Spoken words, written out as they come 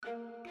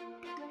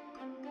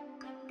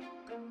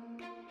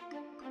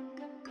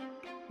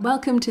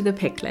Welcome to The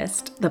Pick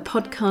List, the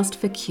podcast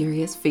for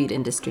curious food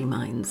industry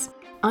minds.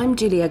 I'm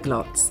Julia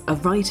Glotz, a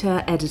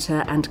writer,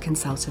 editor and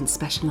consultant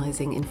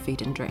specialising in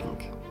food and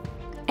drink.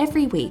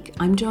 Every week,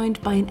 I'm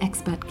joined by an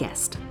expert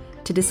guest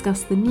to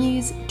discuss the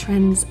news,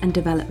 trends and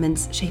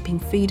developments shaping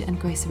food and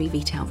grocery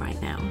retail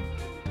right now.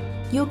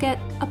 You'll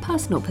get a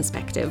personal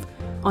perspective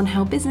on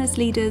how business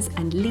leaders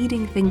and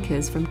leading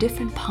thinkers from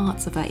different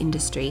parts of our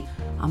industry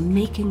are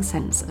making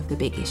sense of the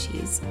big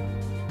issues.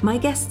 My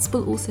guests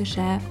will also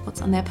share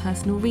what's on their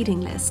personal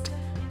reading list,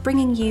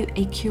 bringing you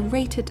a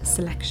curated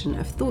selection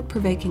of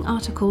thought-provoking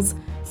articles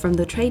from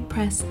the trade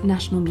press,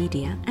 national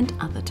media, and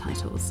other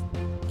titles.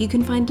 You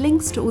can find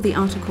links to all the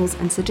articles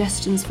and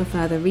suggestions for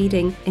further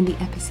reading in the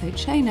episode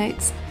show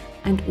notes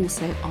and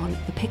also on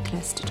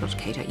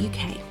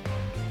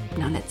thepicklist.co.uk.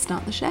 Now let's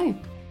start the show.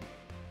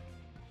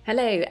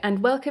 Hello,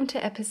 and welcome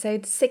to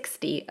episode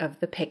 60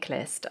 of The Pick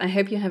List. I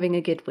hope you're having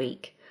a good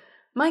week.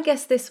 My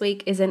guest this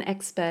week is an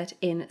expert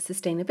in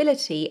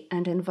sustainability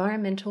and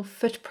environmental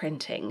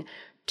footprinting,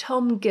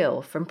 Tom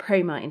Gill from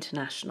Promar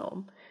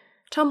International.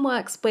 Tom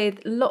works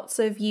with lots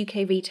of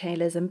UK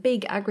retailers and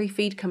big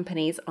agri-food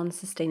companies on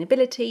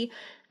sustainability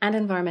and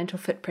environmental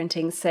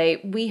footprinting, so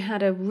we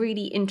had a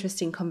really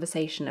interesting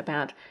conversation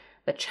about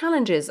the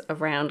challenges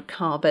around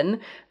carbon,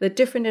 the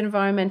different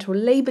environmental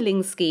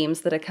labelling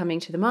schemes that are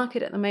coming to the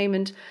market at the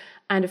moment,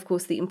 and of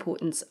course the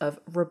importance of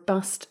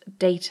robust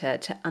data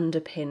to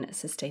underpin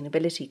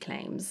sustainability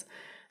claims.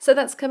 So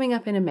that's coming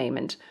up in a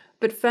moment.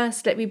 But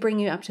first, let me bring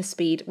you up to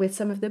speed with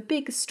some of the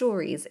big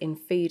stories in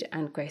food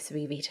and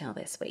grocery retail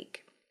this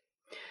week.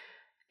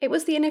 It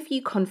was the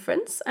NFU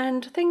conference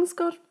and things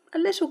got a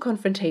little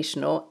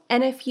confrontational.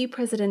 NFU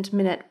President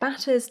Minette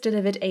Batters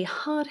delivered a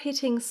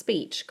hard-hitting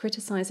speech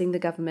criticising the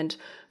government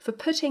for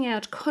putting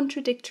out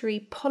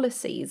contradictory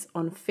policies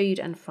on food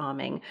and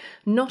farming,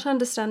 not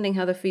understanding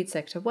how the food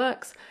sector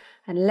works,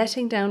 and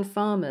letting down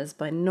farmers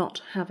by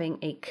not having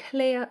a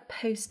clear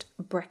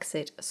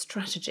post-Brexit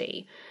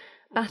strategy.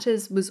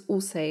 Batters was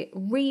also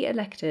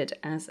re-elected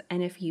as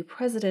NFU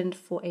President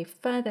for a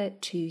further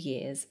 2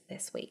 years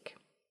this week.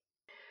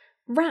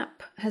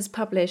 WRAP has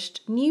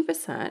published new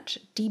research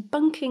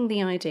debunking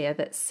the idea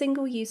that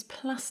single-use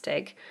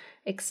plastic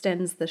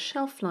extends the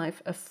shelf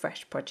life of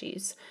fresh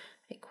produce.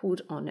 It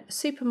called on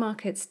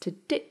supermarkets to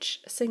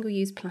ditch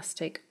single-use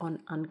plastic on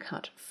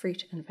uncut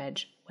fruit and veg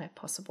where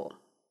possible.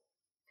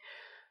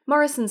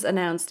 Morrison's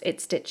announced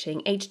it's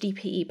ditching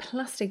HDPE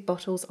plastic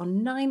bottles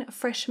on 9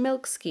 fresh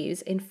milk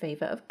SKUs in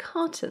favour of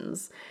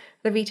cartons.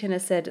 The retailer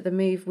said the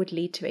move would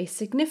lead to a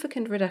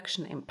significant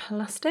reduction in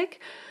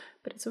plastic,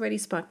 but it's already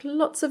sparked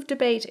lots of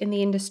debate in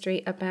the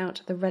industry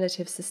about the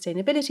relative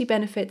sustainability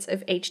benefits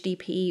of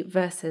HDPE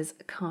versus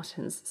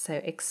cartons,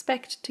 so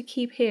expect to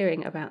keep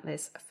hearing about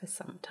this for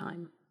some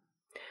time.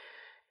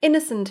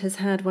 Innocent has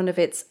had one of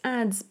its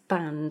ads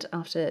banned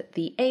after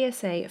the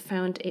ASA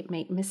found it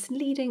made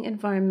misleading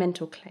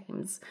environmental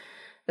claims.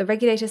 The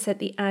regulator said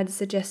the ad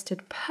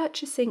suggested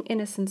purchasing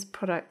Innocent's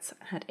products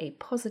had a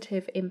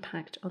positive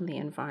impact on the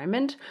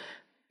environment,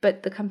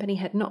 but the company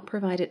had not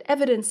provided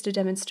evidence to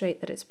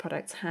demonstrate that its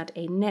products had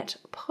a net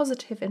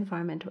positive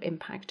environmental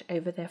impact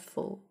over their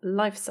full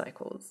life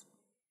cycles.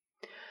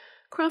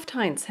 Kraft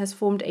Heinz has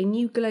formed a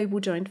new global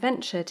joint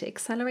venture to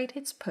accelerate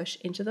its push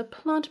into the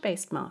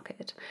plant-based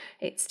market.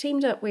 It's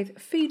teamed up with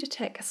food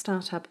tech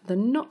startup The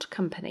Knot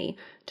Company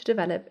to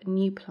develop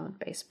new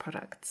plant-based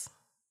products.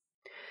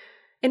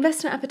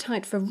 Investor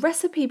appetite for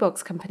recipe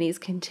box companies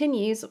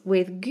continues,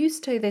 with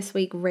Gusto this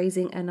week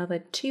raising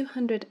another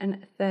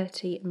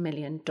 $230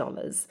 million.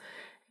 It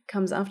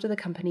comes after the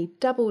company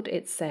doubled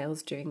its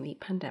sales during the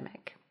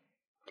pandemic.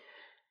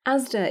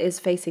 Asda is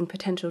facing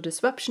potential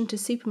disruption to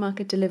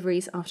supermarket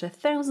deliveries after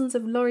thousands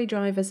of lorry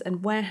drivers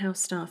and warehouse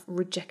staff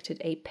rejected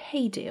a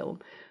pay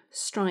deal.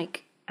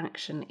 Strike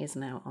action is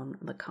now on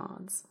the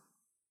cards.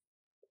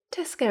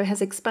 Tesco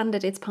has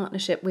expanded its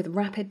partnership with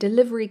rapid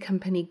delivery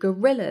company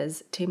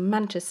Gorillas to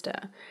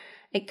Manchester.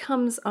 It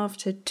comes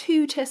after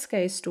 2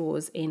 Tesco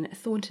stores in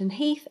Thornton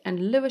Heath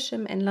and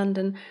Lewisham in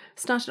London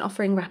started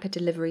offering rapid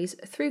deliveries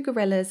through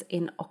Gorillas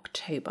in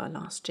October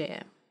last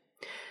year.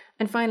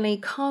 And finally,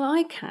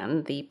 Carl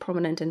Icahn, the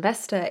prominent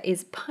investor,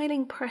 is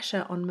piling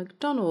pressure on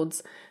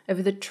McDonald's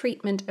over the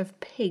treatment of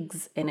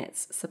pigs in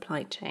its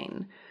supply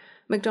chain.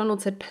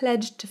 McDonald's had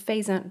pledged to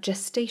phase out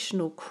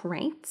gestational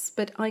crates,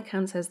 but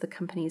Icahn says the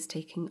company is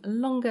taking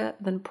longer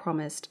than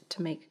promised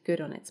to make good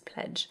on its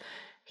pledge.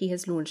 He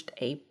has launched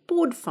a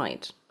board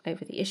fight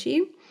over the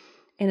issue,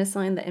 in a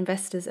sign that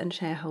investors and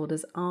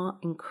shareholders are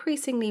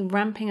increasingly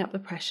ramping up the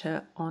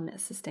pressure on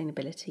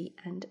sustainability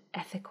and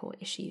ethical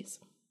issues.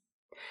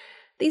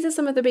 These are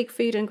some of the big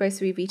food and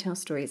grocery retail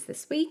stories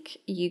this week.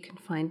 You can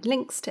find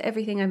links to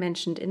everything I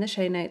mentioned in the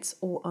show notes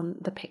or on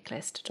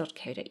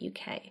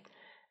thepicklist.co.uk.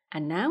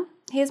 And now,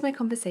 here's my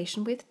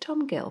conversation with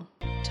Tom Gill.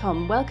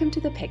 Tom, welcome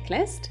to The Pick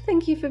List.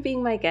 Thank you for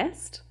being my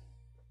guest.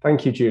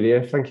 Thank you,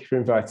 Julia. Thank you for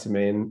inviting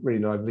me, and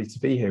really lovely to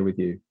be here with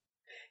you.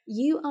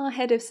 You are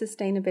head of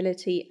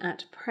sustainability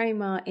at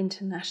Promar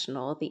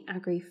International, the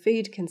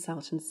agri-food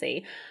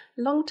consultancy.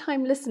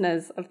 Long-time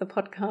listeners of the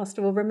podcast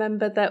will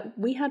remember that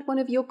we had one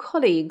of your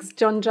colleagues,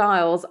 John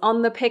Giles,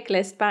 on the pick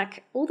list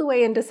back all the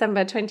way in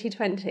December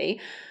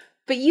 2020.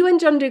 But you and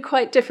John do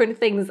quite different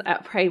things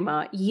at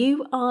Promar.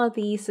 You are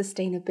the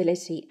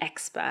sustainability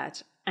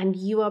expert, and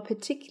you are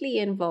particularly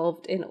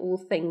involved in all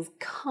things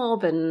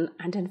carbon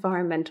and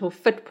environmental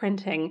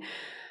footprinting.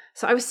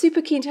 So I was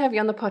super keen to have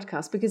you on the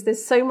podcast because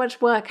there's so much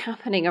work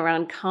happening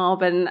around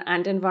carbon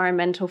and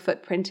environmental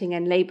footprinting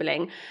and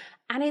labeling,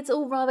 and it's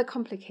all rather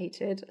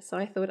complicated. So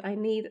I thought I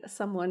need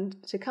someone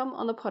to come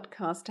on the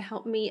podcast to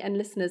help me and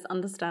listeners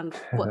understand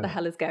what the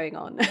hell is going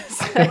on.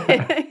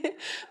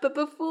 But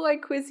before I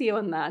quiz you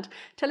on that,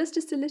 tell us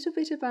just a little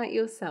bit about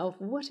yourself.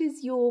 What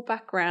is your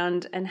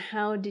background and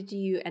how did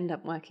you end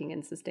up working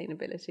in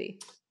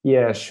sustainability?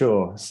 Yeah,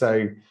 sure.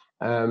 So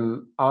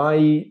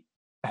I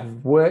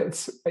have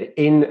worked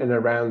in and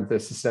around the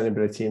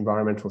sustainability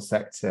environmental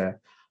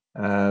sector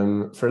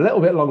for a little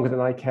bit longer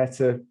than I care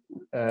to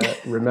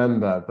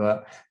remember,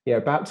 but yeah,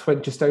 about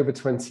just over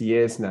 20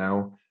 years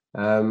now.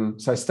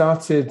 So I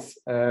started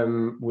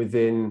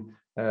within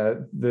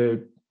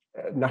the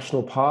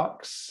national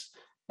parks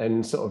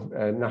and sort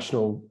of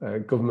national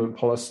government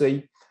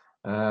policy.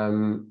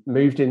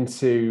 Moved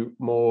into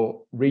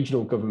more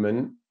regional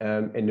government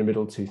in the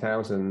middle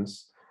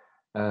 2000s.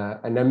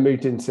 And then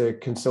moved into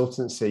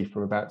consultancy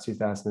from about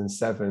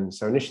 2007.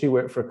 So initially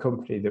worked for a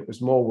company that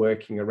was more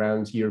working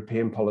around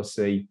European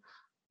policy,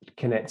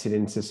 connected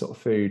into sort of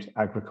food,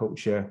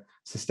 agriculture,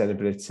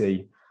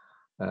 sustainability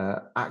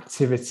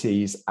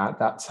activities at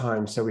that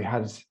time. So we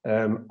had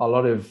a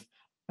lot of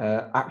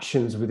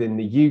actions within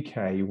the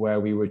UK where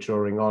we were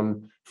drawing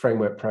on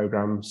framework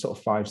programs, sort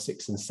of 5,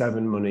 6, and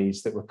 7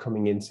 monies that were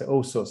coming into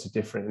all sorts of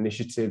different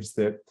initiatives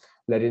that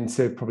led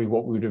into probably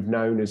what we would have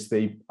known as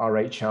the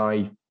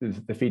RHI,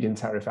 the feed-in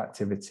tariff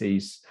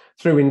activities,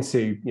 through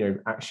into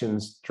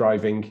actions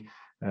driving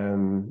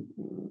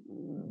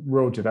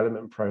rural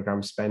development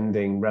program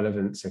spending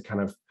relevant to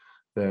kind of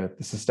the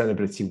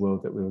sustainability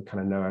world that we would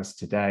kind of know as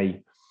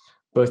today.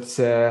 But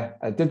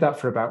I did that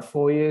for about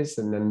 4 years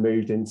and then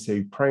moved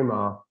into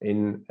Promar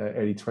in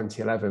early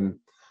 2011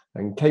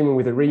 and came in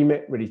with a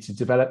remit really to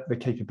develop the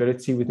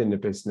capability within the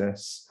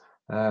business.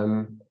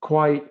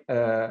 Quite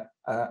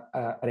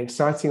an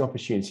exciting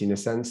opportunity in the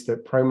sense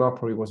that Promar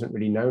probably wasn't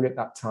really known at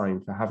that time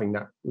for having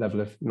that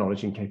level of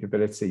knowledge and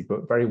capability,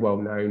 but very well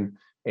known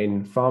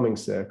in farming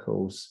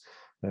circles,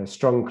 a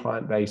strong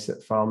client base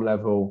at farm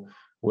level,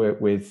 work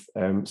with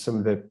some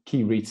of the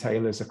key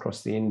retailers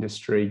across the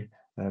industry,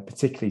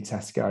 particularly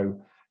Tesco,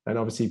 and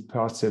obviously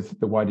part of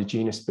the wider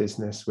Genus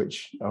business,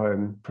 which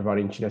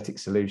providing genetic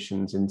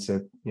solutions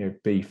into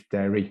beef,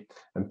 dairy,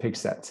 and pig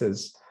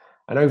sectors.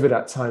 And over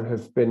that time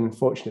have been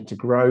fortunate to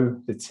grow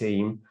the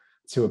team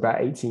to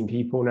about 18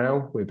 people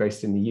now. We're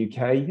based in the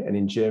UK and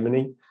in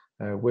Germany,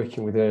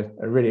 working with a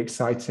really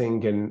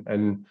exciting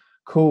and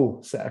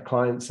cool set of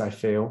clients, I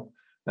feel.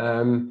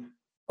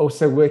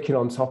 Also working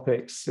on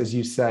topics, as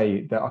you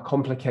say, that are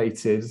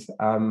complicated.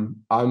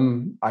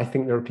 I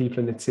think there are people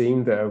in the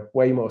team that are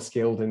way more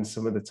skilled in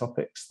some of the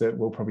topics that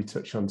we'll probably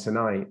touch on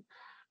tonight.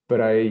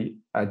 But I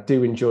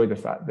do enjoy the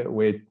fact that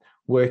we're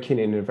working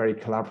in a very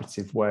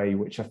collaborative way,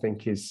 which I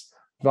think is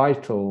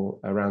vital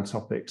around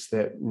topics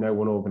that no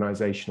one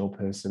organizational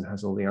person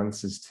has all the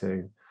answers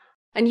to.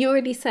 And you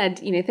already said,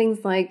 things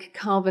like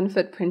carbon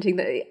footprinting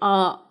that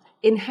are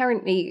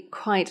inherently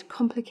quite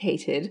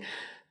complicated.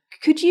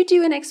 Could you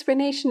do an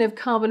explanation of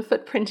carbon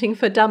footprinting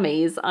for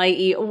dummies,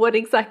 i.e. what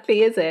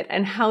exactly is it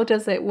and how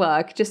does it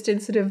work, just in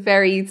sort of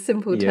very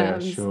simple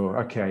terms? Yeah, sure.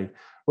 Okay.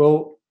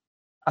 Well,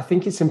 I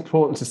think it's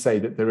important to say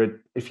that there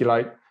are, if you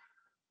like,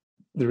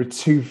 there are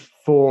 2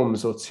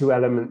 forms or 2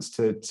 elements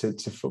to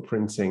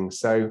footprinting.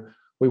 So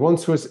we want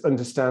to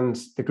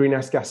understand the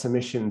greenhouse gas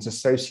emissions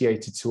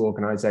associated to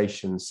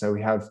organizations. So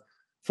we have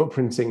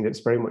footprinting that's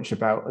very much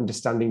about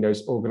understanding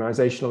those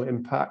organizational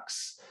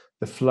impacts,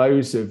 the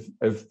flows of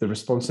the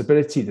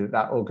responsibility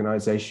that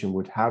organization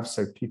would have.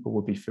 So people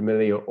will be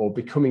familiar or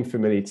becoming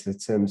familiar to the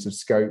terms of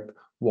scope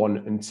 1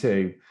 and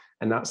 2.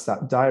 And that's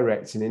that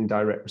direct and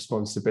indirect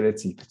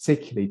responsibility,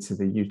 particularly to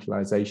the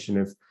utilization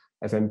of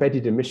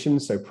embedded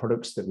emissions, so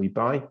products that we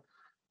buy,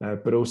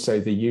 but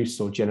also the use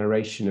or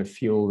generation of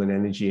fuel and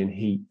energy and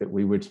heat that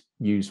we would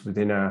use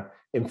within our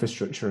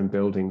infrastructure and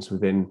buildings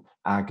within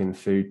ag and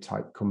food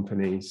type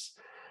companies.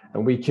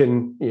 And we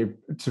can,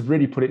 to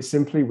really put it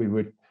simply, we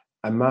would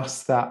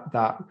amass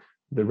the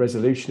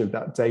resolution of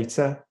that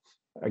data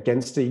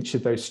against each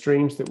of those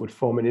streams that would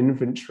form an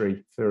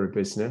inventory for a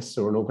business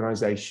or an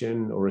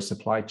organization or a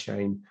supply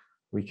chain.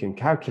 We can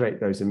calculate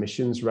those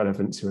emissions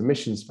relevant to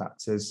emissions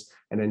factors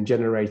and then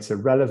generate a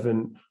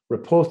relevant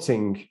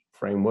reporting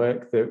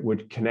framework that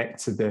would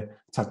connect to the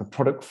type of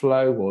product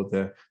flow or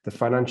the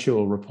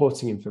financial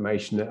reporting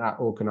information that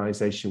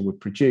organization would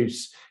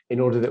produce in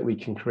order that we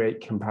can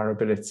create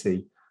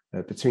comparability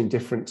between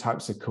different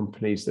types of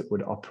companies that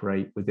would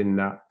operate within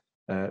that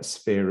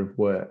sphere of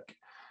work.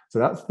 So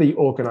that's the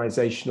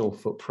organizational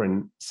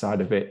footprint side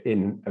of it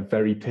in a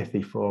very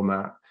pithy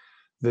format.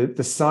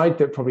 The side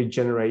that probably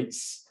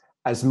generates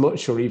as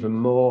much or even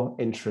more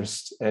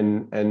interest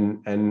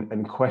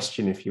and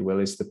question, if you will,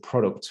 is the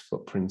product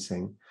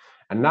footprinting.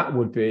 And that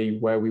would be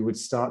where we would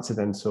start to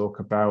then talk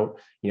about,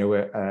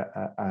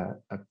 a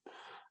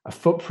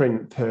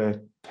footprint per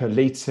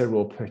litre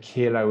or per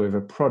kilo of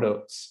a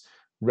product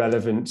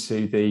relevant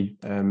to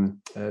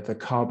the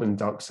carbon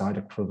dioxide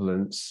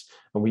equivalents.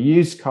 And we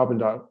use carbon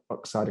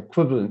dioxide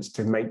equivalents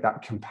to make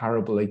that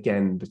comparable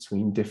again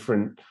between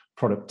different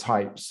product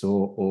types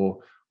or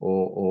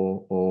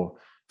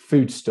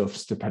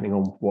foodstuffs, depending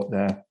on what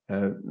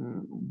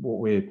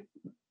we're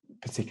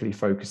particularly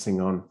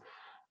focusing on.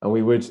 And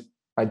we would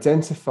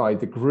identify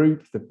the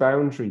group, the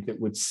boundary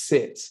that would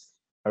sit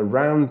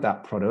around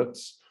that product.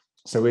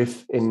 So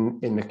if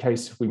in the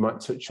case we might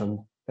touch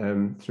on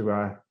through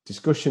our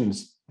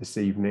discussions this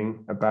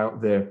evening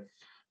about the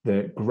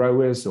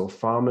growers or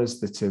farmers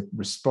that are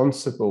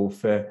responsible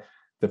for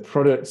the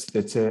products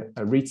that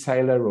a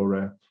retailer or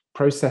a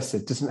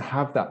processor doesn't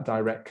have that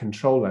direct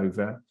control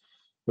over,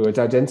 we would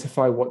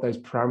identify what those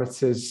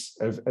parameters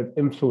of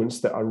influence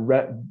that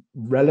are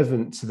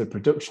relevant to the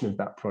production of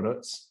that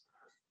product.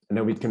 And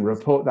then we can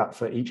report that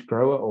for each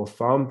grower or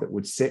farm that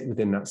would sit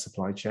within that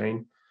supply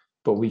chain.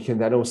 But we can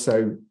then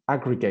also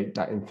aggregate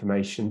that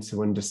information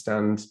to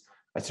understand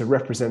at a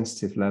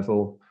representative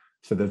level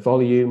for the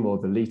volume or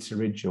the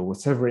literage or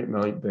whatever it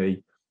might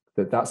be,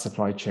 that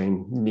supply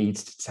chain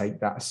needs to take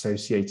that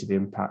associated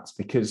impact,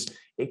 because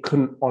it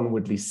couldn't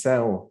onwardly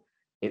sell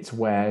its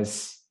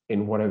wares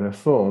in whatever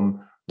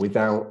form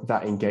without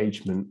that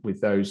engagement with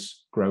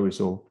those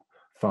growers or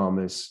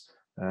farmers,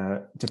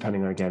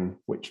 depending on, again,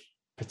 which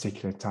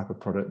particular type of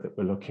product that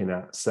we're looking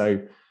at.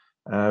 So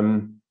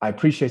I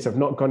appreciate I've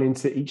not gone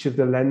into each of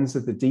the lens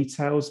of the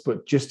details,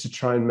 but just to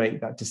try and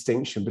make that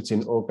distinction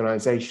between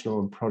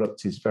organizational and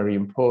product is very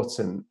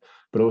important,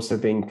 but also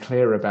being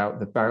clear about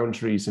the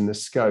boundaries and the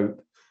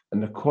scope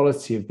and the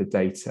quality of the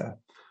data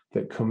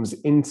that comes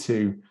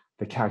into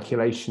the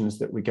calculations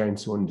that we're going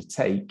to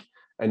undertake,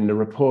 and the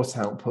report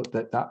output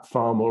that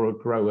farm or a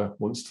grower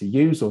wants to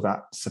use or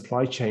that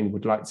supply chain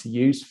would like to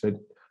use for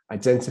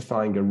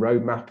identifying a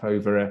roadmap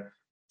over a,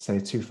 say,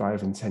 a 2,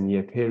 5, and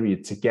 10-year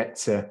period to get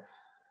to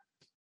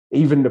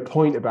even the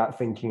point about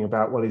thinking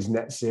about, well, is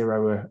net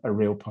zero a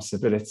real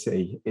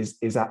possibility,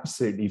 is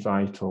absolutely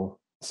vital.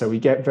 So we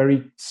get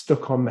very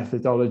stuck on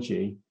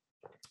methodology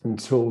and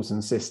tools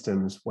and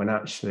systems when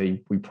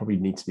actually we probably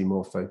need to be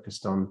more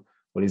focused on,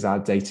 well, is our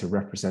data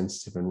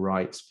representative and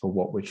right for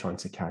what we're trying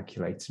to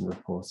calculate and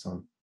report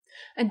on.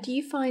 And do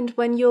you find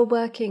when you're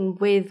working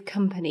with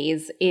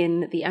companies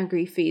in the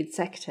agri-food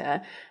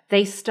sector,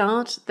 they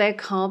start their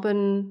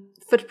carbon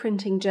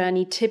footprinting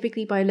journey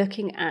typically by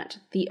looking at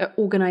the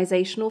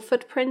organizational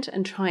footprint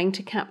and trying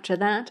to capture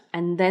that,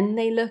 and then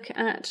they look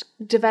at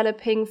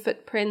developing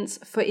footprints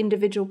for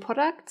individual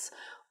products,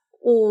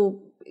 or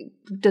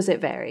does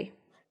it vary?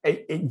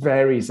 It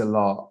varies a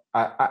lot.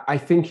 I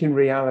think in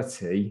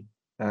reality,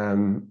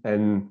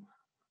 and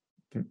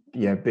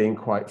yeah, being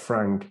quite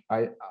frank,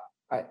 I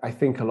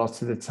think a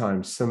lot of the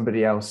time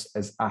somebody else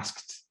has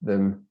asked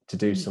them to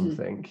do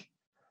something,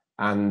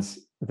 and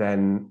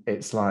then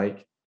it's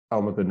like,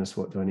 oh my goodness,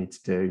 what do I need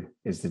to do?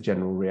 Is the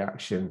general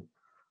reaction.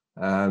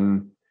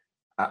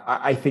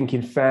 I think,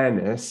 in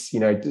fairness,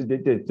 I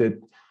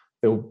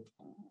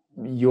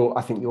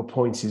think your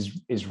point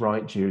is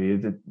right, Julia.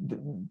 The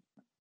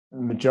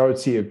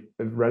majority of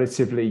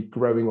relatively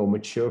growing or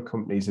mature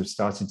companies have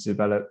started to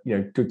develop,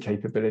 good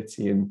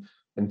capability and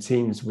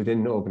teams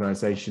within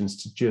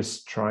organizations to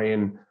just try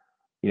and,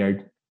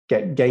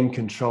 gain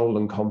control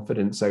and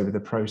confidence over the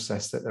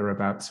process that they're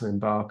about to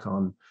embark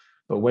on.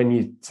 But when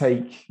you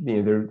take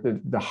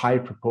the high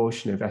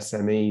proportion of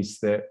SMEs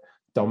that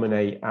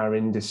dominate our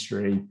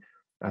industry,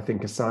 I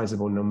think a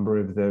sizable number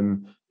of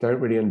them don't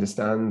really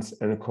understand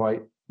and are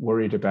quite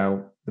worried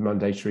about the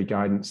mandatory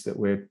guidance that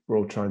we're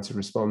all trying to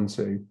respond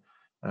to.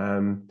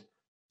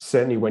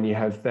 Certainly when you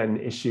have then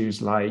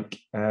issues like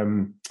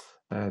the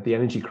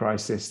energy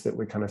crisis that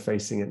we're kind of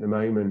facing at the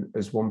moment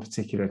as one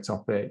particular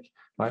topic,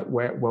 like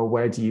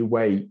where do you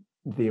weigh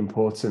the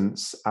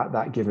importance at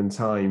that given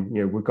time?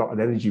 We've got an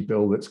energy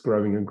bill that's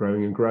growing and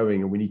growing and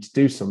growing, and we need to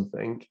do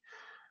something.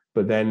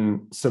 But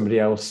then somebody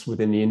else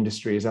within the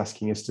industry is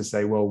asking us to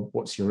say, well,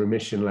 what's your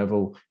emission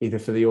level, either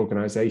for the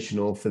organization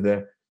or for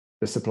the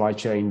supply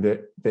chain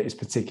that is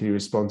particularly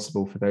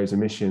responsible for those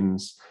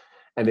emissions?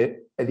 And at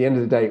the end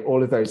of the day,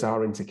 all of those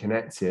are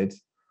interconnected.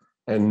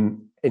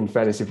 And in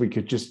fairness, if we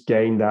could just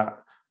gain that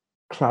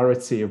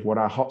clarity of what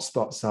our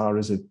hotspots are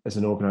as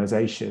an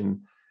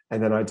organization,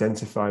 and then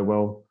identify,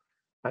 well,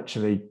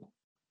 actually,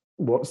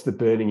 what's the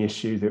burning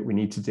issue that we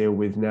need to deal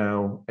with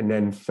now, and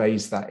then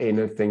phase that in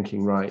of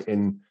thinking, right,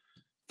 in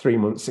 3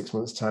 months, 6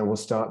 months time, we'll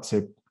start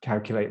to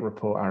calculate and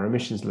report our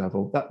emissions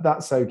level.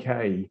 That's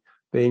okay.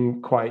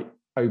 Being quite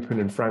open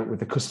and frank with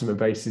the customer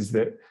bases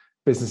that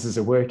businesses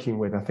are working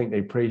with, I think they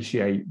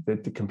appreciate the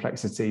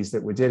complexities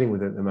that we're dealing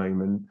with at the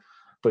moment,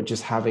 but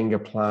just having a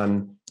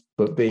plan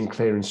but being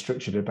clear and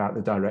structured about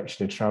the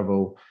direction of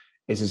travel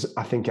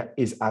I think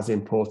is as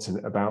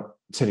important about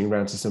turning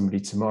around to somebody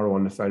tomorrow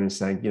on the phone and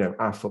saying,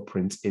 our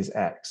footprint is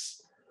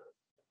X,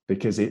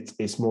 because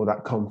it's more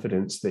that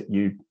confidence that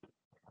you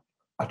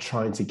are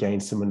trying to gain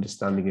some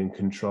understanding and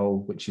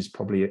control, which is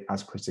probably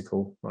as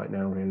critical right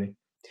now, really.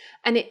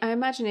 And I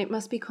imagine it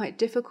must be quite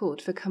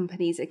difficult for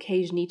companies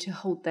occasionally to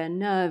hold their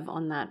nerve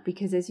on that,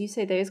 because as you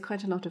say, there is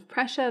quite a lot of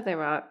pressure.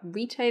 There are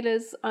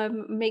retailers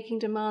making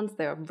demands,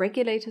 there are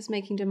regulators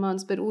making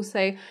demands, but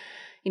also,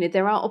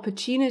 there are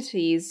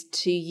opportunities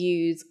to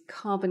use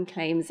carbon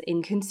claims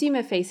in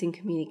consumer-facing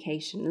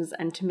communications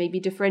and to maybe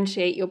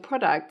differentiate your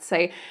product.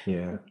 So,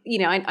 yeah,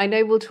 I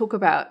know we'll talk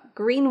about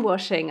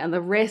greenwashing and the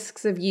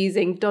risks of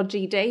using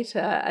dodgy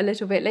data a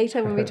little bit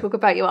later when we talk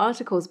about your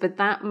articles, but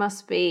that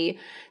must be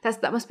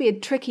a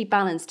tricky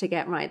balance to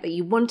get right, that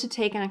you want to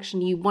take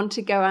action, you want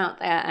to go out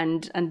there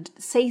and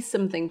say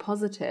something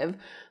positive,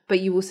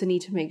 but you also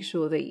need to make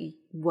sure that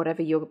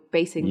whatever you're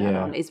basing that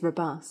on is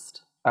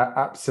robust.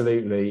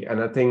 Absolutely.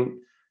 And I think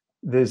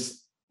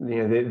there's,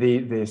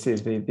 this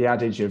is the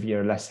adage of,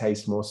 less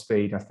haste, more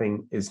speed, I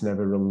think is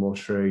never rung more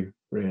true,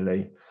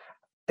 really.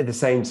 At the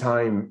same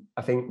time,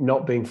 I think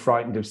not being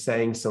frightened of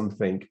saying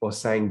something or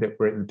saying that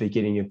we're at the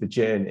beginning of the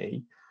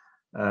journey,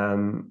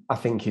 I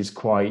think is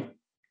quite,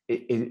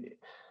 going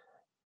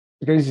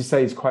to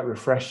say it's quite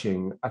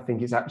refreshing. I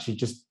think it's actually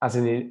just as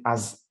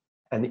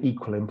an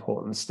equal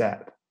important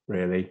step,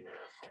 really.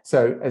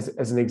 So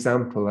as an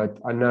example,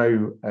 I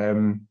know,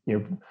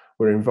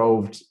 we're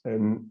involved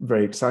and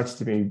very excited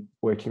to be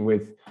working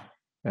with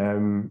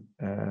Dunbeer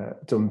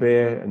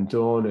and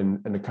Dawn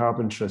and the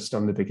Carbon Trust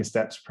on the Bigger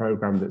Steps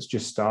program that's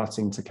just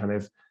starting to kind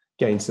of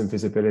gain some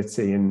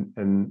visibility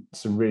and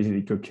some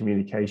really good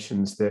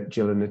communications that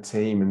Gill and the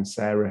team and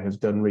Sarah have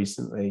done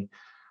recently.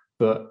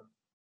 But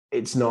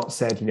it's not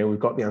said, we've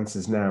got the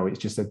answers now. It's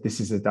just that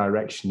this is a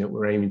direction that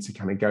we're aiming to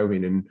kind of go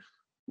in, and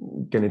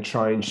going to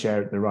try and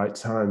share at the right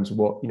times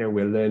what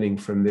we're learning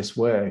from this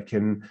work.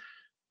 And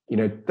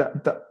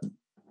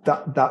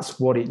that's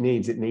what it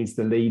needs. It needs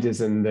the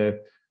leaders and the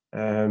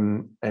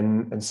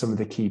and some of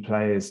the key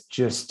players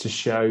just to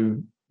show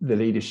the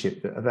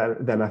leadership.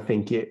 Then I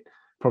think it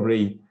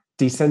probably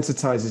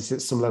desensitizes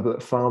at some level,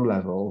 at farm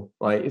level.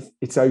 Like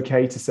it's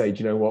okay to say,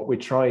 do you know what, we're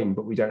trying,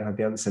 but we don't have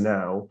the answer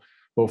now.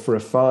 Well, for a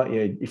farm,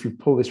 if you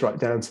pull this right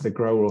down to the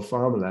grower or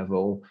farmer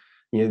level,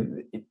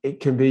 it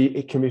can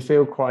be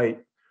feel quite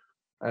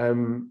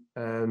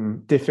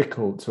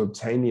difficult to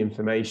obtain the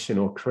information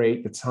or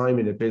create the time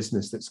in a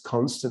business that's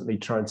constantly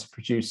trying to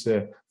produce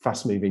a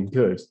fast-moving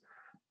good,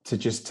 to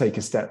just take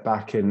a step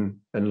back and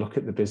look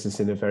at the business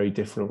in a very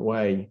different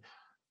way.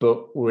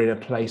 But we're in a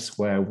place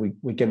where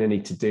we're going to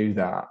need to do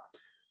that.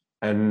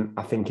 And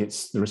I think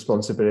it's the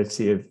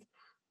responsibility of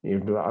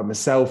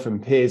myself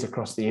and peers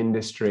across the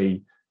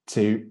industry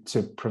to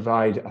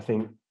provide, I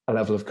think, a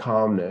level of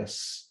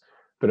calmness,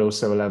 but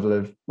also a level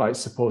of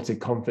supported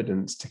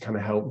confidence to kind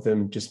of help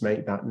them just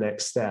make that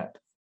next step,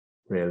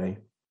 really.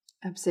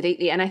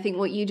 Absolutely. And I think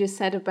what you just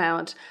said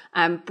about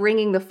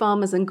bringing the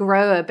farmers and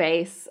grower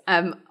base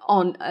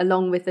on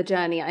along with the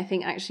journey, I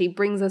think actually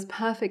brings us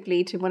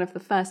perfectly to one of the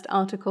first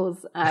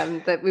articles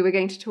that we were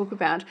going to talk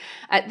about.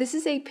 This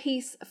is a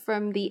piece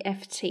from the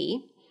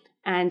FT,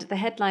 and the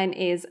headline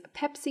is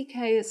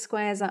PepsiCo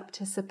Squares Up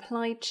to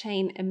Supply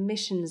Chain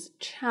Emissions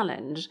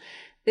Challenge.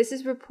 This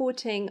is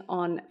reporting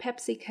on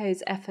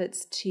PepsiCo's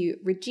efforts to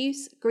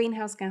reduce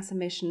greenhouse gas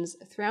emissions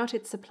throughout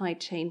its supply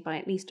chain by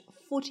at least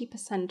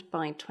 40%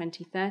 by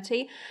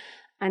 2030.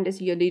 And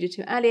as you alluded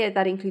to earlier,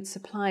 that includes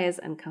suppliers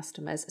and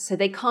customers. So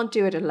they can't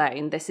do it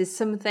alone. This is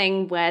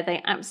something where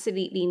they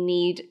absolutely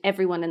need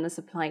everyone in the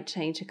supply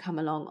chain to come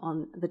along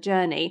on the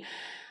journey.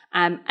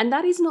 And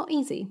that is not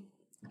easy.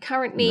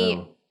 Currently,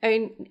 No.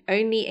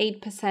 Only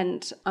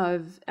 8%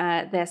 of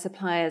their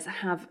suppliers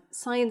have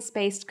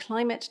science-based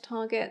climate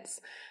targets,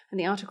 and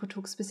the article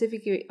talks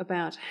specifically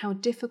about how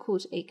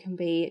difficult it can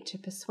be to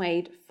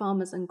persuade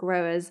farmers and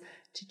growers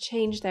to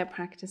change their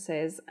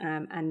practices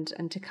and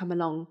to come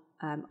along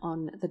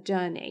on the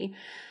journey.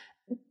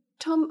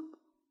 Tom,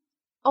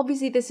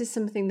 obviously this is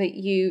something that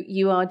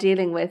you are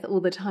dealing with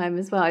all the time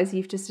as well, as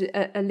you've just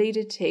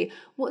alluded to.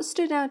 What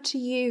stood out to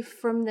you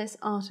from this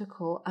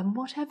article, and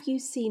what have you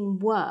seen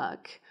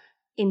work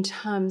in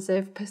terms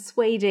of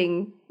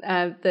persuading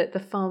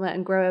the farmer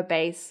and grower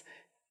base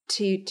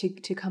to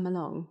come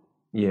along?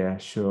 Yeah,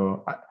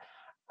 sure.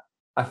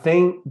 I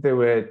think there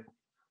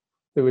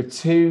were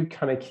two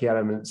kind of key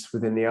elements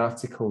within the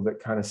article that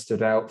kind of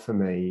stood out for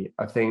me.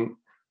 I think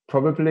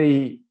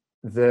probably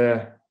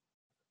the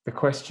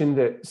question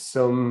that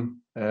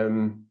some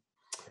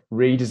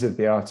readers of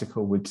the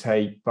article would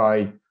take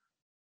by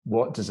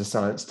what does a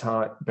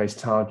science-based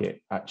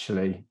target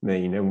actually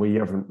mean, and we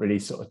haven't really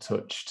sort of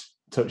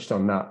touched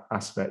on that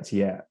aspect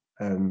yet,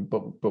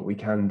 but we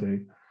can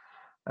do.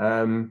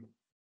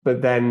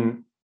 But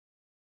then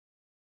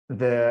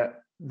the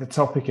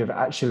topic of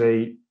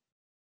actually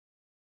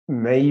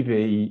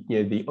maybe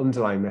the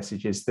underlying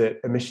message is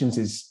that emissions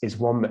is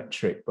one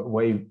metric, but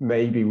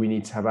maybe we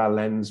need to have our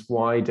lens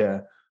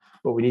wider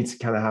but we need to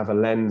kind of have a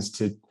lens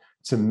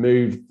to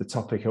move the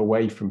topic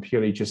away from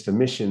purely just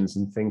emissions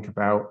and think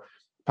about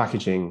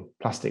packaging,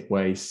 plastic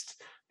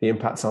waste, the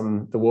impacts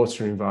on the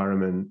water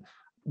environment.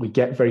 We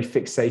get very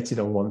fixated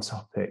on one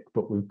topic,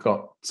 but we've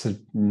got to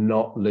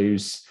not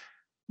lose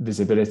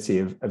visibility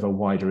of a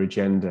wider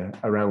agenda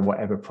around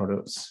whatever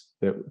products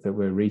that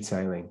we're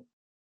retailing.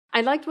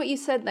 I liked what you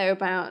said, though,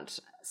 about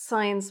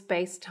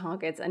science-based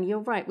targets, and you're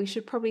right, we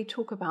should probably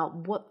talk about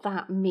what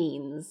that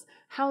means.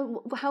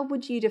 How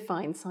would you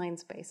define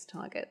science-based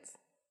targets?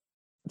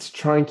 To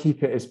try and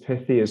keep it as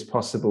pithy as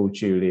possible,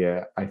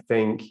 Julia, I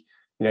think,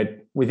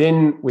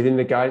 within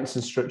the guidance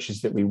and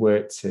structures that we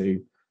work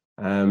to,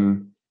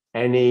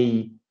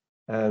 any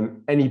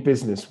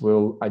business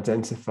will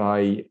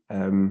identify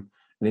an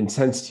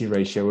intensity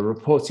ratio, a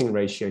reporting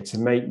ratio, to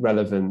make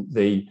relevant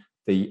the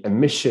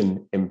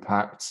emission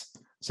impact.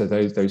 So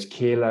those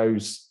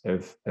kilos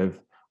of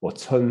or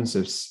tons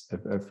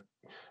of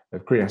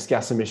greenhouse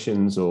gas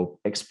emissions, or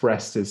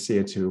expressed as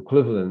CO2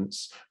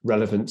 equivalents,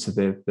 relevant to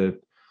the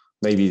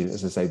maybe,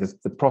 as I say,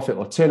 the profit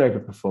or turnover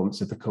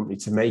performance of the company,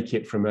 to make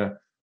it from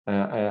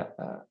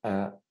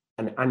an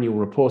annual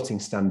reporting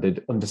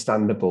standard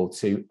understandable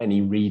to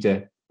any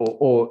reader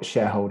or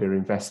shareholder,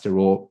 investor,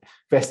 or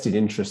vested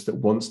interest that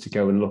wants to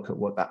go and look at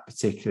what that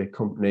particular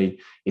company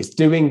is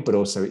doing, but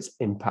also its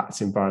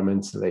impacts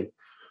environmentally.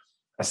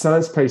 A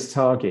science-based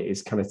target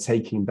is kind of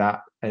taking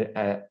that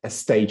a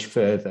stage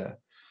further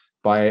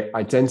by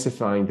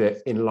identifying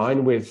that, in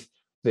line with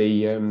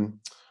the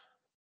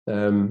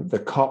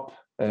COP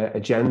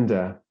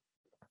agenda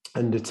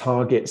and the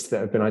targets that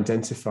have been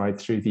identified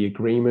through the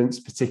agreements,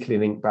 particularly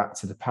linked back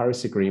to the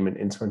Paris Agreement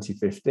in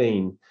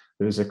 2015,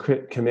 there was a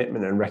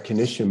commitment and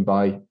recognition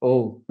by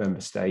all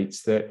member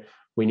states that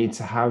we need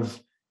to have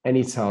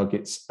any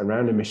targets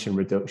around emission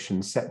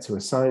reduction set to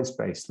a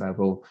science-based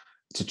level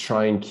to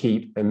try and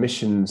keep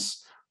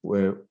emissions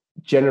were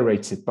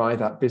generated by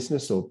that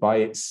business or by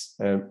its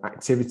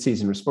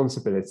activities and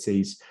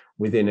responsibilities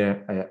within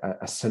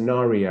a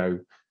scenario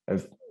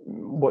of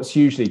what's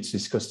usually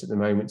discussed at the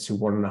moment to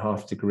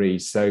 1.5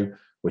 degrees. So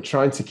we're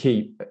trying to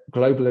keep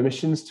global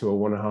emissions to a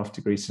 1.5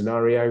 degree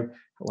scenario.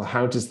 Well,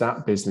 how does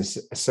that business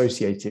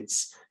associate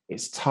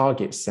its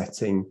target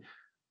setting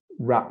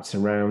wrapped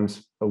around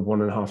a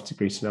 1.5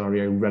 degree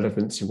scenario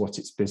relevant to what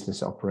its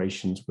business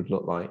operations would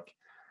look like?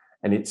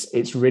 And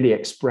it's really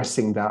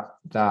expressing that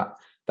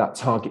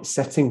target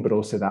setting, but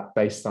also that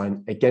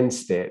baseline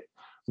against it,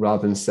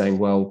 rather than saying,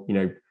 well,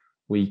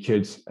 we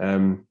could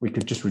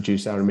just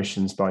reduce our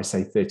emissions by,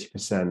 say,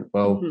 30%.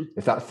 Well,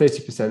 if that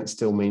 30%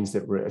 still means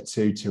that we're at a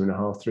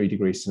 2.5, 3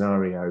 degree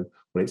scenario,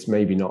 well, it's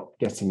maybe not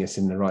getting us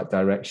in the right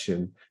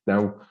direction.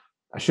 Now,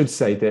 I should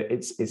say that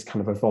it's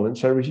kind of a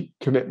voluntary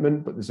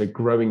commitment, but there's a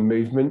growing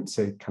movement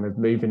to kind of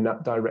move in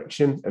that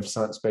direction of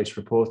science-based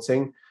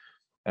reporting.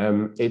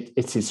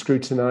 It is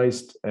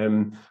scrutinized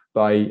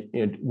by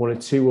one or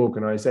two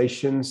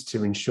organizations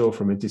to ensure,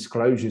 from a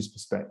disclosures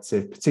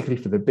perspective, particularly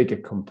for the bigger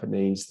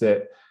companies,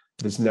 that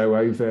there's no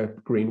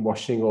over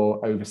greenwashing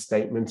or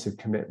overstatement of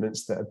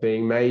commitments that are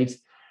being made.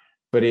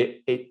 But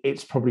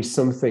it's probably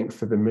something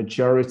for the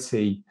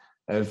majority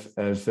of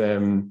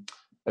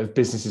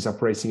businesses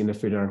operating in the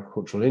food and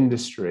agricultural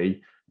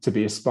industry to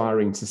be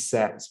aspiring to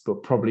set,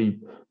 but probably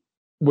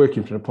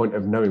working from the point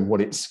of knowing what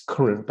its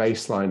current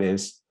baseline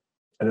is,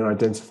 and then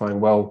identifying,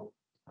 well,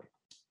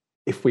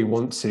 if we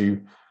want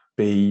to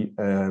be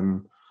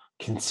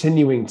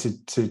continuing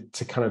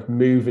to kind of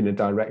move in a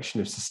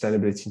direction of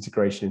sustainability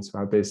integration into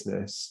our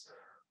business,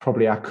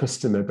 probably our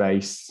customer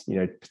base,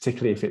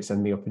 particularly if it's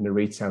ending up in the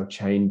retail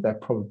chain, they're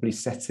probably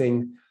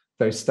setting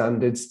those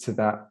standards to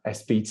that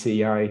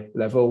SBTi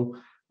level.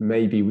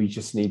 Maybe we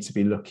just need to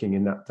be looking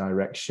in that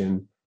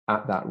direction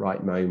at that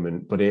right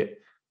moment. But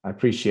I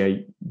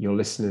appreciate your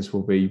listeners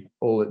will be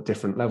all at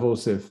different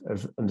levels of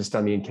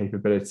understanding and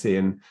capability.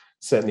 And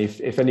certainly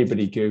if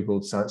anybody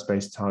Googled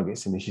Science-Based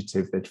Targets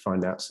Initiative, they'd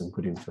find out some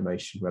good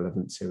information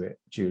relevant to it,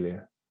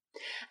 Julia.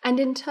 And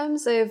in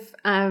terms of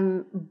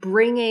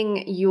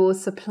bringing your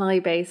supply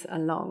base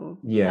along,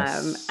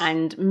 yes,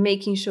 and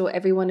making sure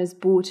everyone is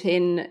bought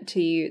in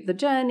to the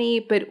journey,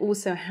 but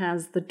also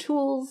has the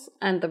tools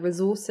and the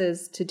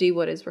resources to do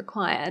what is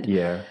required.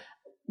 Yeah.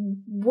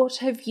 What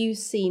have you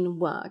seen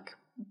work?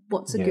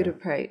 What's a good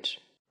approach?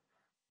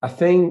 I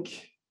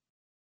think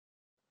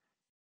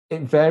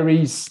it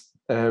varies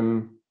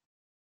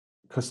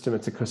customer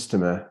to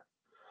customer,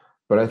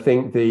 but I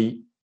think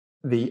the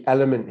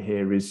element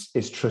here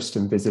is trust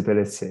and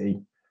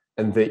visibility,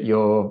 and that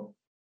you're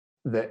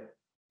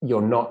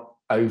not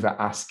over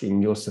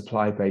asking your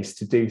supply base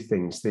to do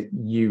things that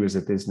you as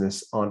a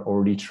business aren't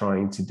already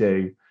trying to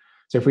do.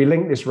 So if we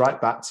link this right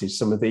back to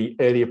some of the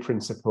earlier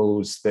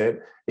principles that,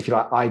 if you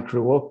like, I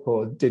grew up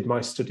or did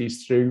my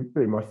studies through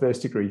my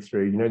first degree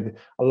through,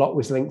 a lot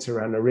was linked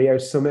around the Rio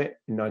Summit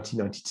in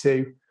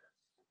 1992.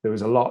 There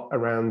was a lot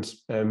around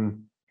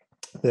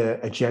the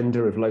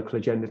agenda of Local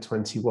Agenda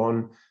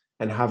 21,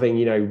 and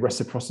having,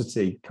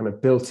 reciprocity kind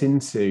of built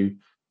into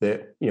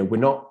that. We're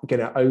not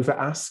going to over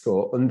ask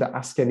or under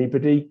ask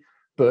anybody,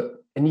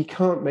 but and you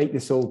can't make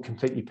this all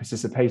completely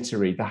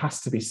participatory. There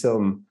has to be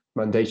some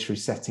mandatory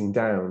setting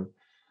down,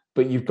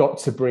 but you've got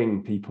to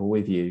bring people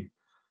with you.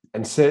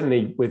 And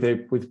certainly with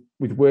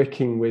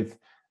working with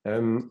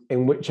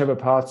in whichever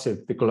part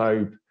of the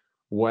globe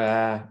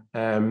where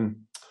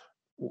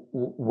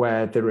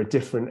there are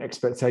different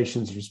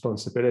expectations,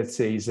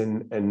 responsibilities,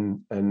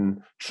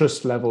 and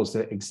trust levels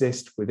that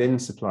exist within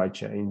supply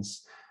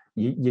chains,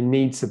 you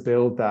need to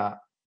build that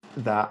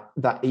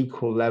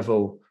equal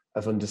level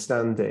of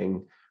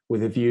understanding,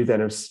 with a view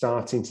then of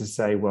starting to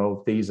say,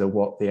 well, these are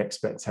what the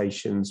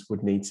expectations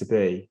would need to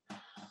be.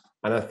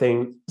 And I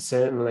think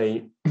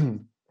certainly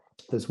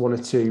there's one or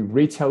two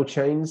retail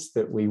chains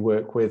that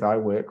I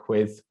work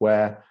with,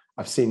 where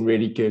I've seen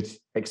really good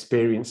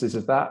experiences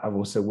of that. I've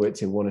also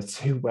worked in one or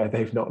two where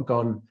they've not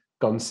gone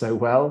so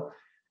well.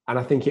 And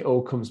I think it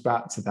all comes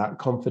back to that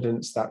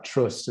confidence, that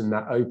trust, and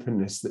that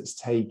openness that's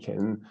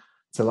taken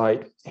to,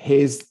 like,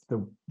 here's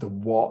the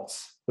what,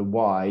 the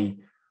why,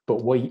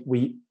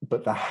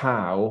 but the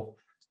how.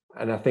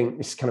 And I think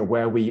this is kind of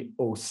where we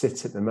all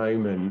sit at the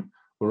moment.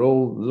 We're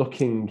all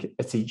looking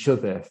at each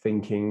other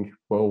thinking,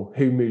 well,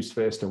 who moves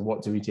first and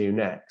what do we do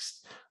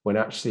next? When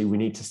actually we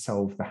need to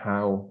solve the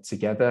how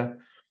together.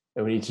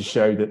 And we need to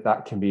show that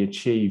that can be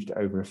achieved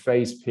over a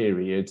phased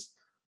period.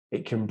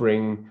 It can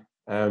bring,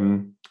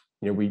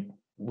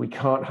 we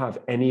can't have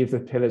any of the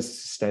pillars of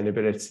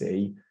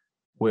sustainability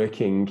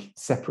working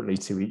separately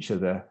to each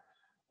other.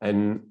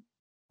 And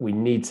we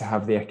need to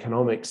have the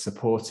economics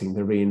supporting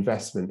the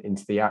reinvestment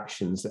into the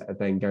actions that are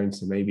then going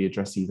to maybe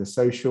address either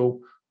social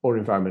or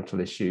environmental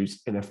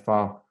issues in a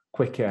far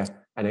quicker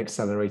and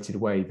accelerated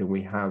way than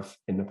we have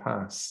in the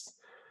past.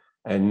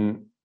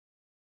 And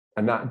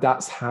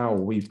that's how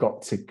we've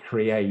got to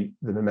create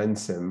the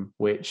momentum,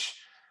 which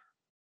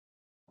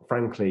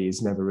frankly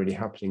is never really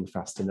happening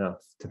fast enough,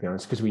 to be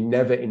honest, because we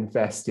never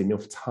invest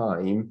enough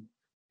time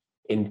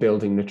in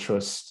building the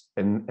trust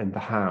and the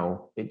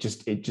how.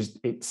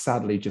 It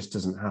sadly just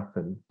doesn't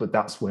happen, but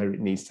that's where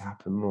it needs to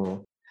happen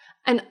more.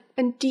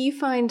 And do you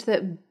find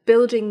that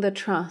building the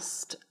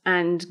trust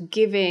and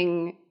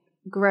giving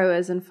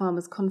growers and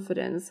farmers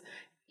confidence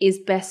is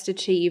best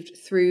achieved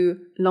through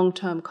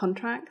long-term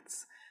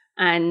contracts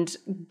and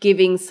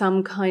giving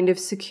some kind of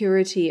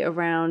security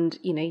around,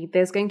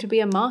 there's going to be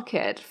a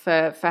market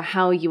for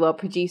how you are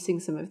producing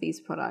some of these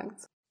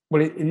products?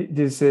 Well,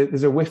 there's a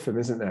WIFM,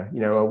 isn't there?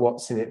 A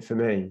what's in it for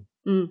me.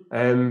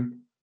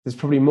 There's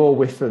probably more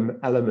WIFM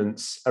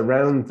elements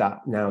around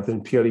that now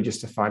than purely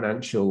just a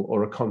financial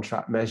or a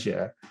contract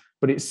measure,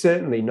 but it's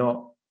certainly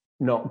not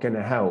going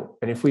to help.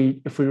 And if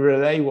we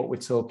relay what we're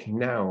talking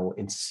now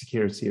into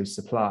security of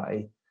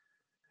supply,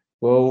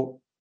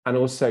 well, and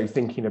also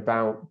thinking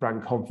about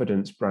brand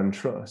confidence, brand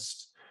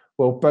trust,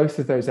 well, both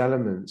of those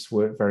elements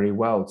work very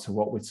well to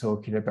what we're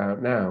talking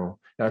about now.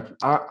 Now,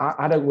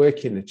 I don't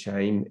work in the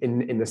chain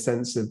in the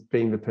sense of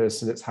being the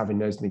person that's having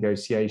those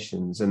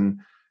negotiations, and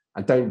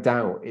I don't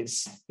doubt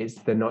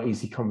they're not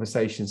easy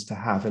conversations to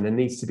have, and there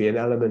needs to be an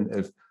element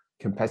of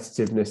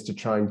competitiveness to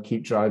try and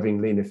keep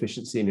driving lean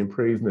efficiency and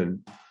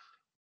improvement.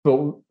 But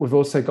we've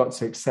also got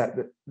to accept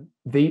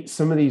that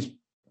some of these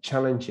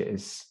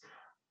challenges,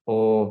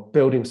 or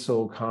building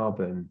soil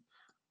carbon,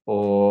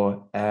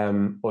 or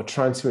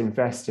trying to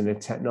invest in a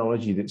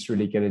technology that's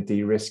really going to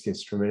de-risk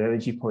us from an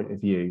energy point of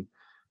view,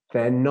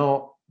 they're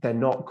not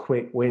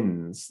quick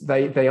wins.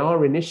 They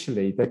are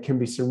initially. There can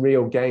be some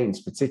real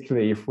gains,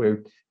 particularly if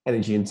we're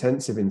energy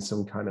intensive in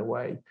some kind of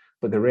way.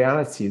 But the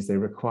reality is they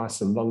require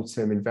some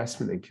long-term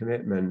investment and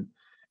commitment.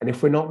 And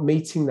if we're not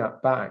meeting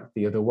that back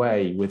the other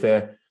way with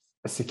a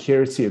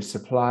security of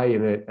supply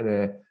and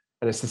a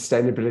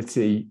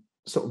sustainability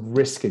sort of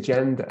risk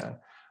agenda,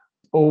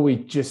 all we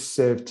just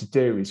serve to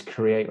do is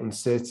create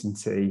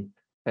uncertainty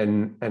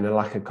and a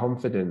lack of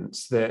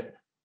confidence that,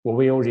 well,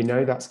 we already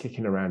know that's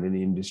kicking around in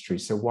the industry.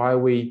 So why are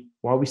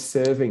we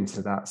serving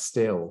to that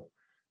still?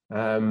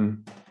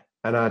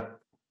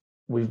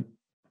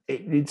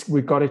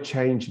 We've got to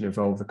change and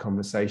evolve the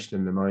conversation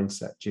and the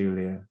mindset,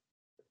 Julia.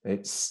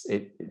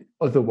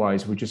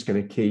 Otherwise we're just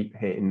going to keep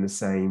hitting the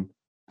same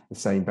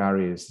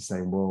barriers, the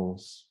same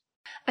walls.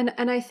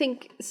 And I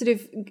think, sort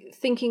of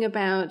thinking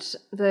about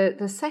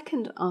the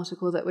second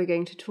article that we're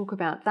going to talk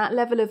about, that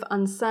level of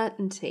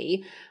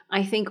uncertainty,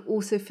 I think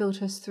also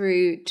filters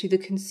through to the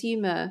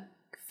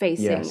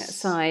consumer-facing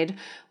side.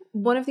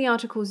 One of the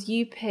articles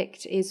you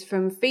picked is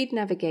from Feed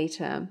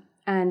Navigator,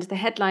 and the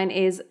headline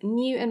is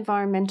 "New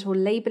Environmental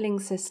Labelling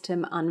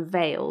System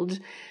Unveiled."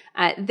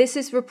 This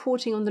is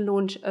reporting on the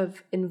launch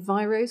of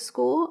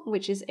EnviroScore,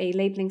 which is a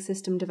labelling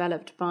system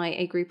developed by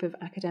a group of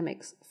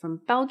academics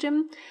from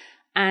Belgium.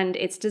 And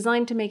it's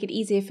designed to make it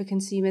easier for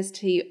consumers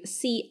to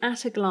see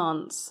at a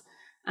glance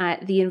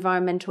the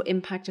environmental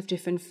impact of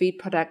different food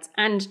products,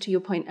 and, to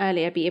your point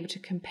earlier, be able to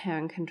compare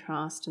and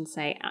contrast and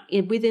say,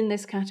 within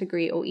this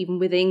category or even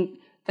within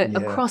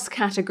across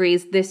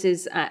categories, this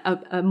is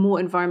a more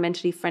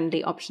environmentally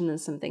friendly option than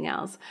something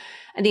else.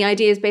 And the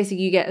idea is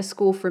basically you get a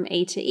score from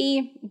A to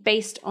E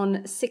based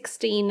on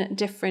 16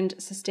 different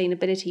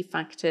sustainability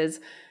factors,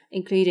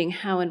 including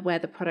how and where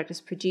the product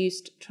is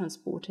produced,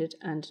 transported,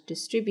 and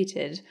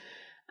distributed.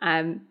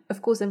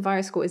 Of course,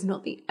 EnviroScore is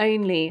not the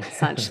only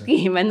such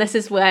scheme, and this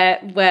is where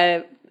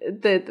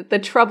the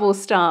trouble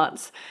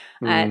starts.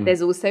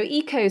 There's also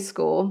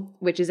EcoScore,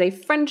 which is a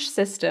French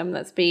system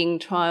that's being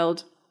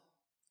trialled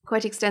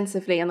quite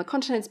extensively on the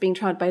continent. It's being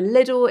trialled by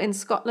Lidl in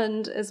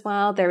Scotland as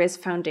well. There is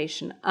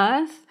Foundation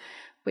Earth,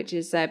 which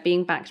is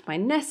being backed by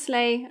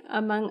Nestle,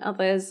 among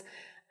others,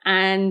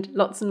 and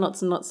lots and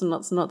lots and lots and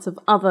lots and lots of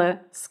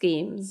other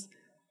schemes.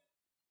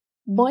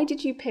 Why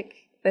did you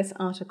pick this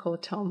article,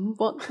 Tom?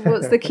 What's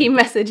the key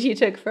message you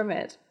took from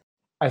it?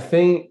 I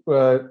think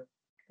if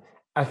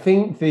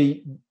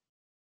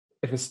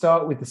I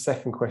start with the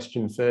second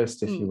question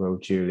first, if you will,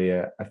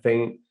 Julia, I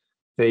think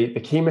the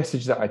key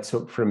message that I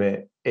took from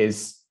it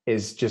is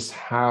just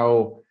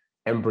how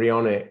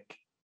embryonic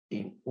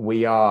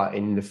we are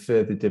in the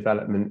further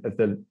development of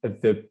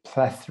the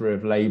plethora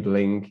of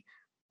labeling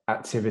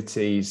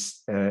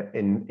activities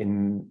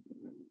in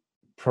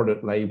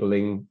product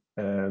labeling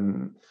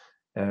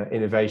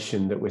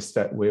innovation that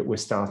we're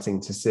starting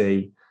to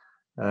see,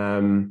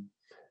 and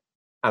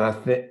I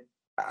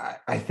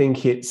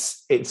think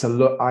it's a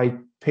look. I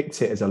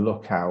picked it as a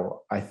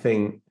lookout. I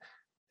think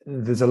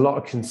there's a lot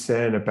of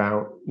concern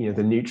about the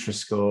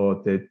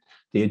Nutri-Score,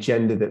 the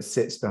agenda that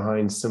sits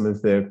behind some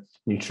of the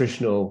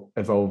nutritional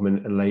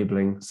evolvement and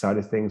labeling side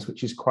of things,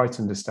 which is quite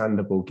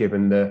understandable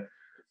given the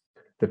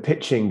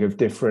pitching of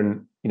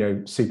different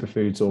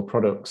superfoods or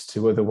products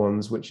to other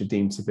ones which are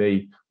deemed to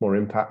be more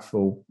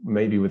impactful,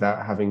 maybe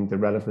without having the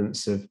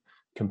relevance of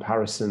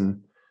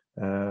comparison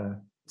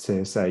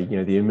to say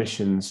the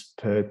emissions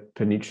per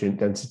nutrient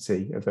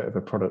density of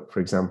a product, for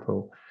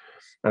example.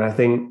 And I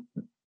think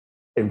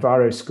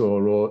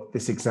EnviroScore, or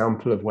this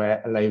example of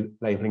where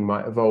labeling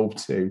might evolve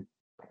to,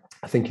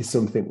 I think is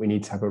something we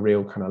need to have a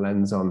real kind of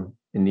lens on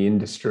in the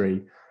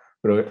industry,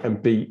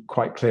 and be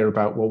quite clear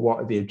about, well, what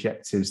are the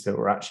objectives that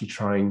we're actually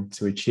trying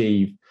to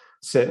achieve?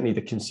 Certainly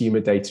the consumer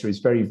data is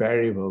very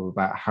variable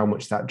about how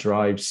much that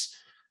drives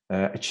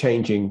a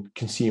changing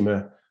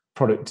consumer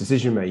product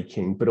decision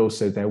making, but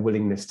also their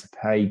willingness to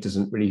pay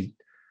doesn't really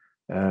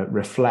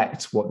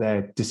reflect what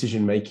their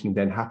decision making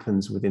then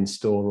happens within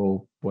store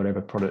or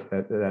whatever product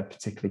that they're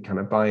particularly kind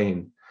of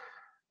buying.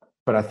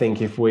 But I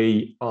think if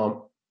we aren't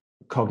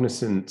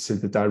cognizant to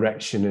the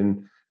direction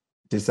and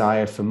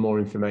desire for more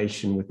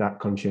information with that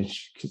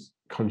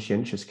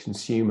conscientious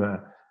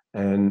consumer,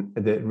 and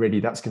that really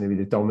that's going to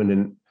be the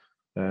dominant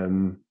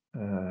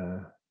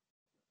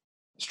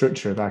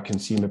structure of our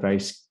consumer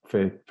base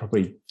for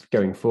probably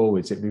going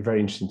forwards, it'd be very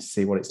interesting to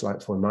see what it's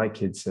like for when my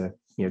kids are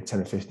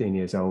 10 or 15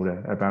 years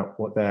older, about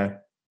what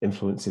their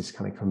influences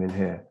kind of come in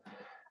here.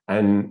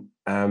 And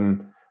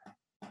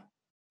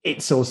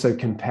it's also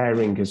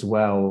comparing as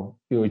well.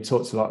 We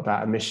talked a lot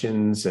about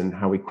emissions and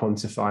how we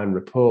quantify and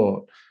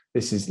report.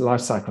 This is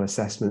life cycle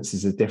assessments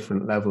is a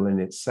different level in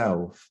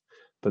itself,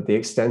 but the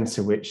extent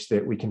to which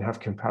that we can have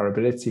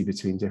comparability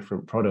between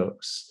different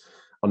products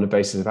on the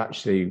basis of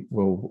actually,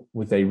 well,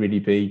 would they really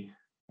be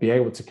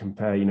able to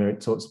compare?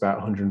 It talks about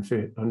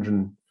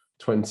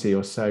 120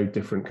 or so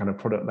different kind of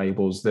product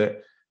labels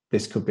that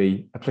this could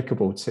be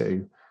applicable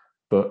to,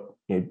 but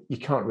you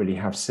can't really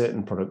have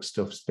certain product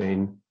stuffs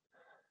being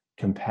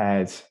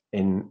compared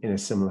in a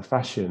similar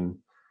fashion.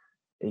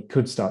 It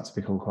could start to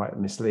become quite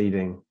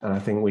misleading. And I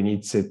think we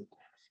need to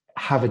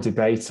have a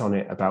debate on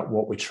it about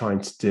what we're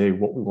trying to do,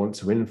 what we want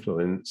to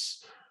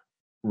influence,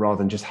 rather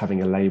than just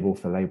having a label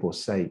for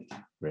label's sake,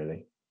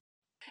 really.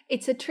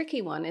 It's a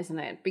tricky one, isn't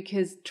it?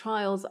 Because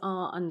trials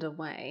are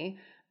underway.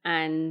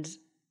 And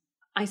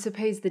I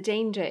suppose the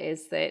danger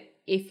is that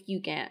if you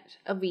get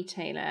a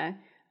retailer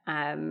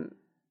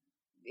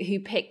who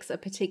picks a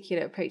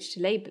particular approach to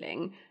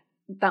labeling,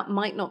 that's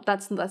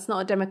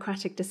not a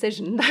democratic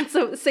decision. That's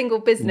a single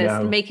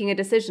business making a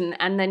decision,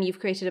 and then you've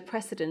created a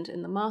precedent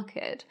in the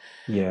market.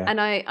 Yeah.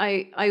 And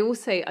I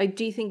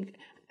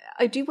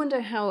do wonder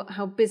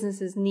how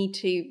businesses need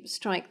to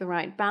strike the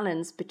right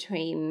balance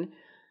between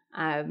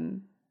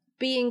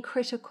being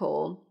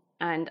critical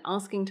and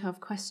asking tough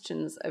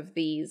questions of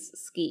these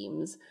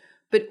schemes,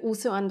 but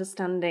also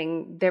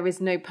understanding there is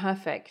no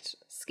perfect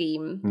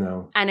scheme.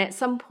 No. And at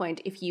some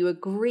point, if you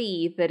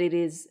agree that it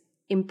is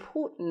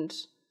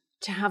important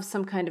to have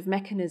some kind of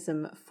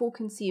mechanism for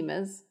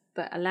consumers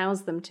that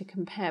allows them to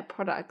compare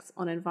products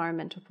on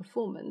environmental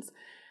performance,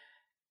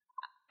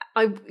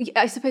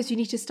 I suppose you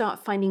need to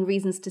start finding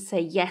reasons to say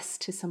yes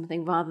to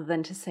something rather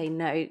than to say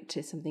no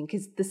to something,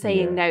 because the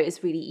saying no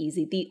is really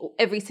easy.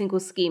 Every single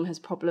scheme has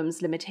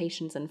problems,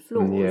 limitations, and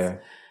flaws. Yeah.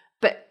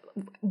 But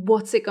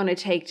what's it going to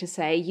take to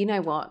say, you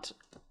know what,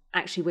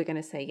 actually we're going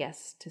to say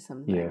yes to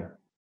something?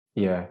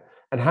 Yeah.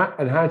 And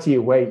how do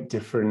you weight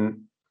different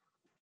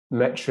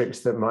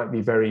metrics that might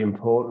be very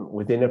important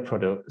within a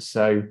product?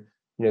 So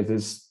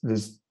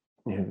there's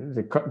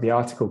the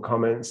article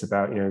comments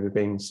about, there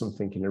being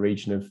something in the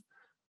region of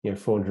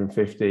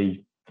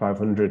 450,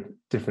 500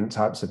 different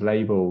types of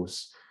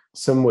labels,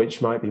 some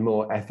which might be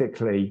more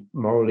ethically,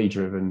 morally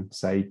driven,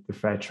 say the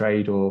fair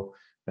trade or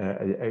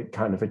a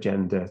kind of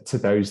agenda, to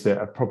those that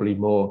are probably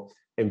more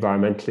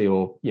environmentally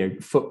or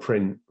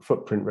footprint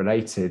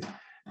related.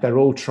 They're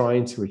all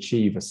trying to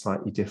achieve a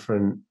slightly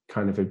different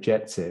kind of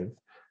objective,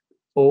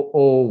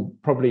 all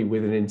probably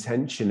with an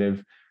intention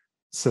of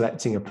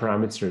selecting a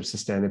parameter of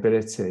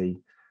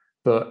sustainability.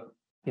 But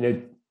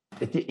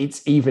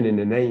it's even in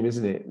the name,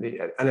 isn't it?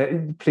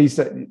 And please,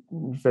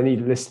 for any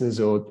listeners,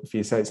 or if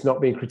you say, it's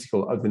not being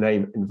critical of the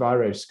name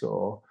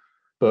EnviroScore,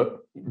 but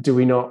do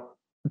we not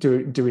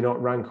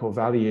rank or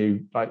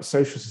value like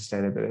social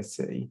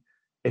sustainability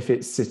if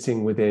it's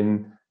sitting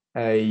within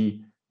a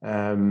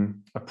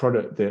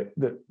product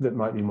that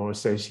might be more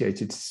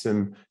associated to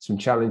some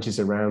challenges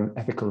around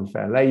ethical and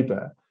fair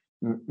labor?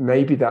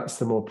 Maybe that's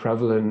the more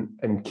prevalent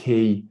and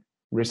key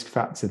risk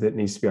factor that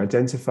needs to be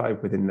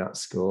identified within that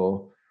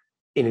score,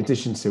 in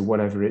addition to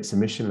whatever its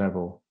emission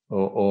level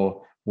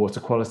or water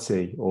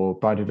quality or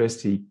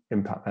biodiversity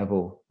impact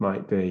level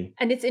might be.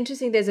 And it's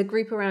interesting, there's a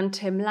group around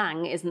Tim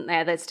Lang, isn't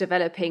there, that's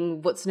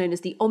developing what's known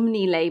as the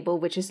Omni label,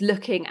 which is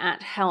looking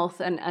at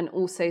health and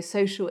also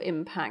social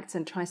impacts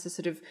and tries to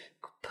sort of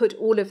put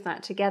all of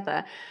that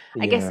together.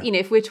 I guess,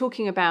 if we're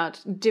talking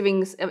about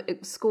doing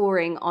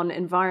scoring on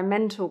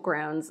environmental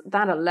grounds,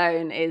 that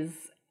alone is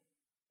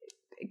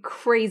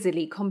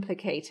crazily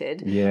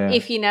complicated. Yeah.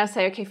 If you now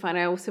say, okay, fine,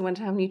 I also want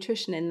to have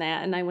nutrition in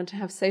there and I want to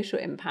have social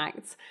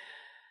impacts,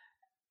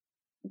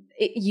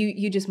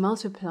 you just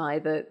multiply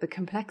the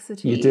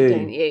complexity, you do,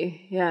 don't you?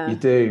 Yeah, you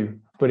do.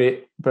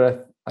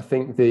 But I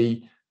think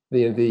the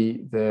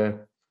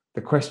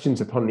questions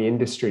upon the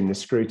industry and the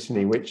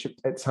scrutiny, which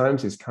at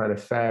times is kind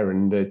of fair,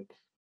 and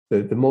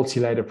the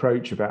multi-layered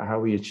approach about how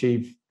we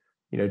achieve,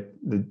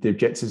 the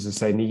objectives of,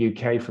 say, in the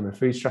UK from a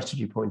food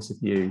strategy point of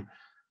view,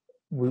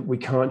 we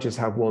can't just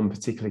have one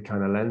particular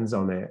kind of lens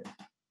on it.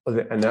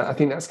 And I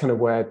think that's kind of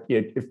where,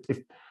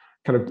 if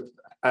kind of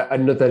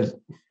another,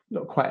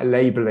 not quite a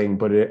labeling,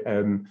 but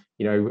an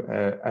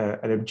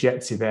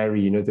objective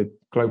area, the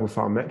global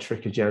farm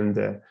metric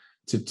agenda,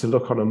 to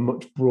look on a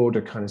much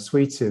broader kind of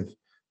suite of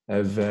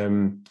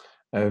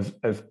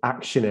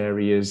action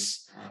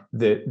areas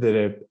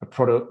that a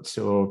product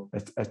or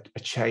a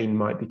chain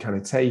might be kind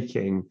of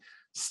taking,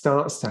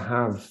 starts to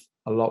have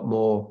a lot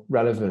more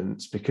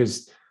relevance.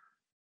 Because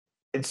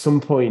at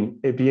some point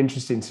it'd be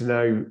interesting to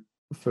know,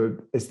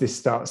 as this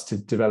starts to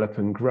develop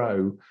and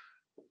grow,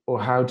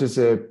 or how does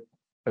a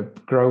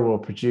grower or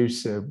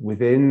producer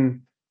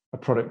within a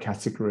product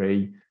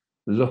category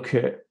look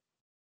at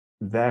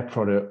their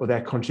product or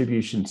their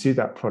contribution to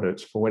that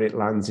product for when it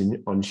lands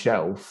on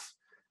shelf,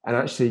 and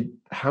actually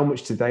how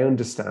much do they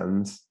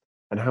understand,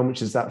 and how much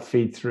does that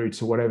feed through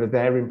to whatever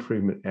their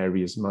improvement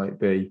areas might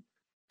be?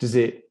 Does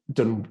it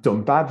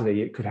done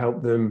badly, it could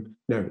help them,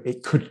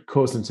 it could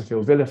cause them to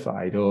feel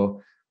vilified,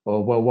 or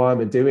well, why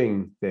am I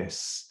doing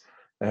this?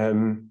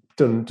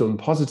 Done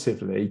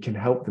positively can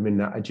help them in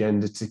that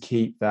agenda to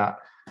keep that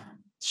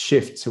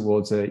shift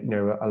towards a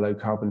low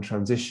carbon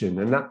transition.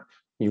 And that,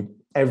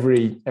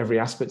 every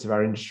aspect of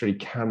our industry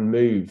can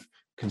move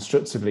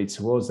constructively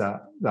towards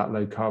that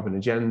low carbon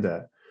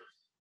agenda.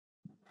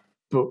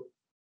 But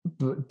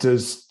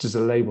does a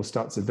label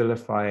start to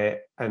vilify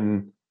it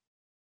and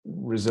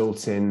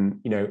result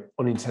in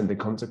unintended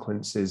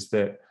consequences,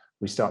 that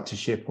we start to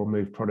ship or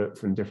move product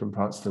from different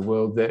parts of the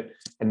world that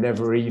are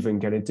never even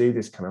going to do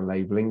this kind of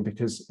labeling,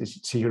 because,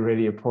 to your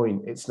earlier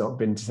point, it's not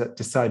been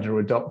decided or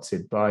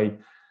adopted by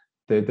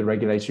the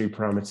regulatory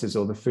parameters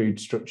or the food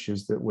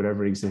structures that would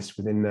ever exist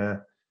within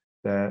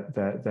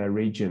their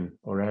region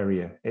or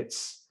area.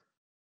 It's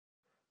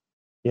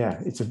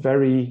a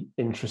very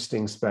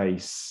interesting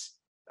space.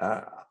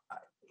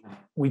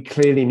 We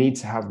clearly need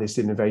to have this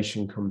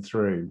innovation come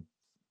through,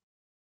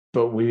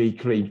 but we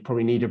equally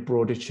probably need a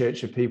broader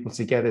church of people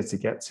together to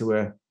get to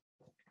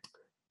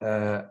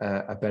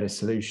a better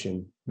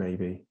solution,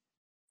 maybe.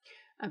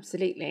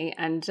 Absolutely.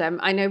 And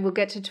I know we'll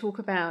get to talk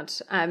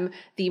about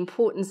the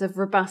importance of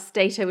robust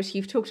data, which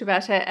you've talked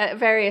about at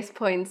various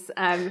points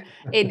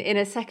in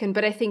a second.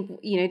 But I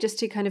think, just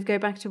to kind of go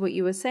back to what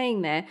you were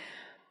saying there,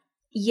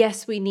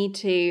 yes, we need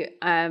to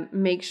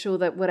make sure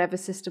that whatever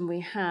system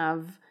we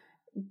have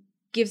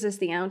gives us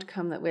the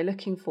outcome that we're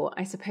looking for.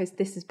 I suppose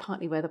this is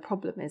partly where the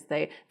problem is,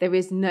 though. There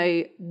is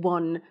no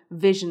one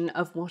vision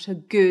of what a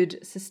good,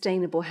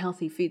 sustainable,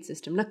 healthy food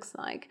system looks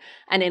like.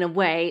 And in a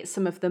way,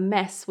 some of the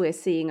mess we're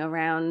seeing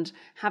around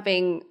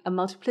having a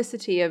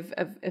multiplicity of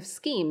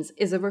schemes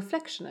is a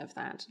reflection of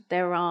that.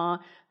 There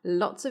are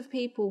lots of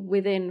people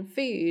within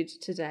food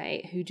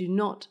today who do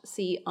not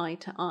see eye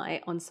to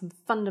eye on some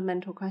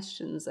fundamental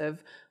questions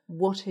of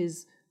what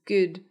is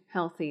good,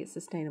 healthy,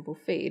 sustainable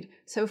food.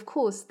 So, of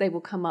course, they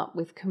will come up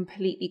with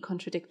completely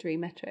contradictory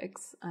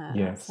metrics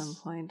at some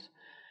point.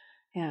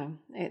 Yeah,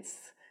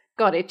 it's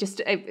God,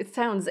 it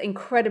sounds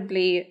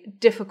incredibly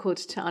difficult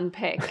to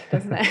unpick,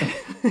 doesn't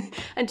it?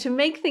 And to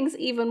make things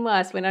even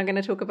worse, we're now going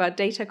to talk about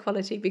data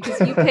quality, because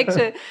you picked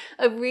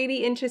a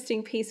really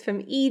interesting piece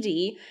from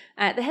Edie.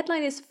 The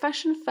headline is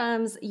 "Fashion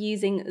Firms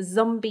Using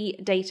Zombie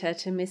Data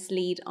to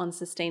Mislead on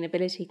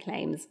Sustainability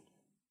Claims."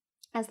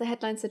 As the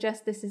headline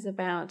suggests, this is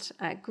about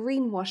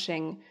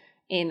greenwashing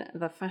in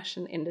the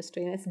fashion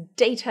industry, and it's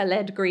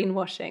data-led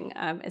greenwashing,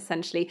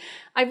 essentially.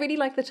 I really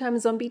like the term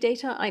zombie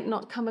data. I'd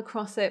not come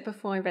across it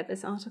before I read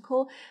this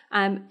article,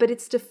 but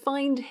it's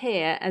defined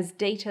here as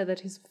data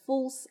that is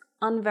false,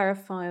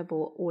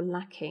 unverifiable, or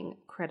lacking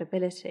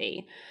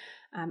credibility.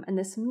 And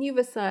there's some new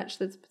research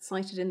that's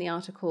cited in the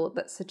article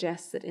that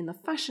suggests that in the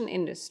fashion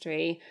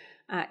industry,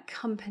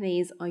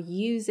 companies are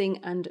using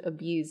and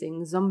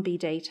abusing zombie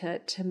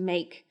data to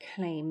make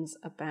claims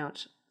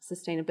about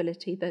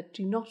sustainability that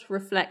do not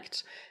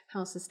reflect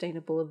how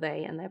sustainable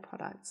they and their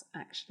products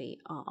actually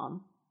are.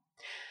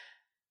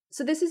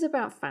 So this is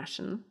about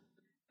fashion,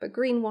 but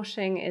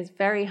greenwashing is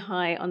very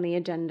high on the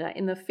agenda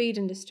in the food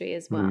industry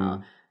as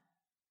well.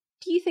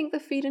 Do you think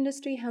the food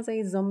industry has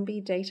a zombie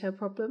data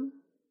problem?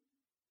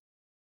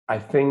 I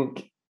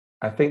think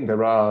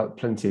there are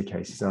plenty of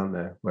cases, aren't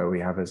there, where we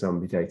have a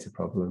zombie data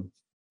problem,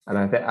 and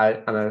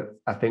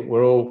I think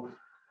we're all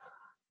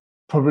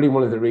probably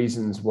one of the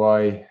reasons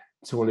why,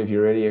 to one of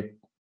your earlier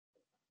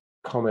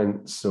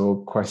comments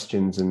or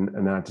questions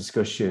and our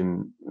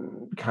discussion,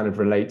 kind of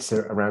relates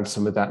around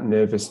some of that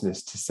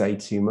nervousness to say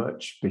too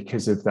much,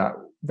 because of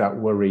that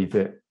worry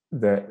that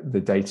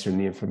the data and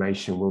the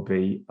information will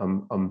be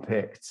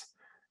unpicked.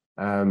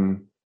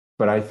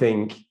 But I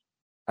think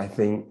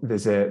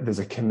there's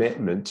a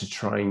commitment to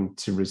trying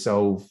to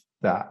resolve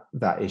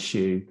that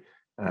issue,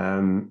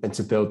 and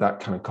to build that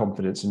kind of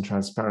confidence and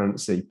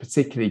transparency,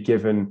 particularly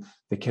given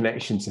the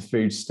connection to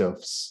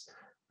foodstuffs.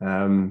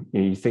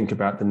 You think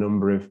about the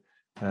number of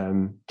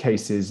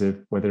cases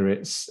of whether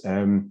it's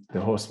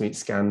the horse meat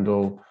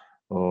scandal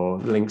or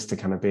links to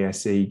kind of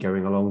BSE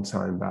going a long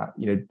time back.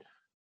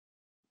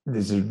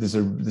 There's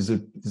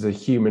a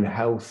human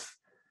health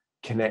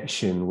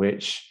connection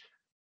which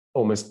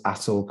almost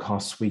at all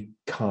costs we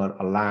can't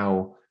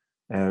allow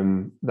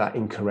that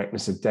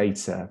incorrectness of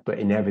data, but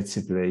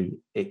inevitably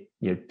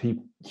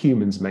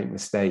humans make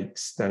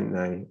mistakes, don't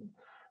they?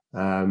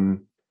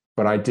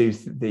 But I do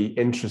the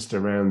interest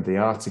around the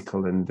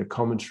article and the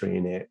commentary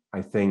in it,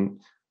 I think,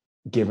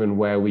 given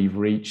where we've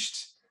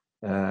reached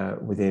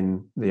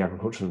within the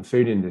agricultural and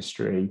food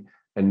industry,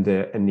 and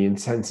the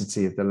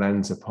intensity of the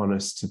lens upon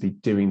us to be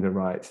doing the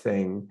right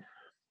thing,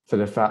 for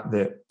the fact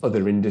that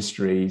other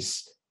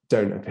industries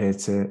don't appear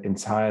to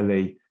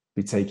entirely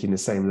be taking the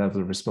same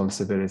level of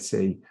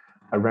responsibility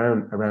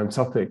around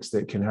topics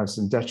that can have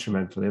some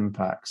detrimental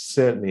impacts.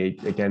 Certainly,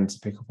 again, to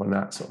pick up on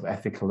that sort of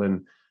ethical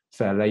and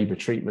fair labour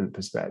treatment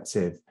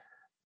perspective,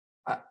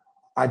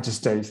 I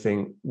just don't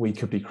think we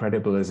could be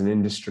credible as an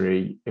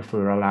industry if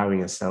we're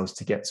allowing ourselves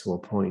to get to a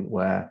point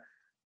where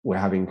we're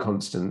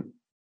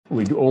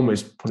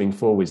almost putting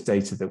forward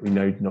data that we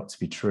know not to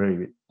be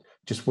true. It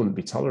just wouldn't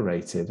be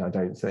tolerated, I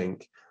don't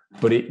think.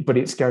 But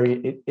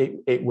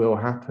it will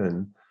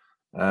happen.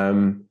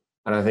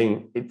 And I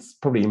think it's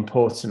probably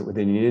important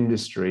within the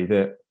industry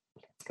that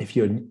if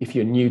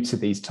you're new to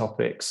these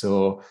topics,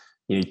 or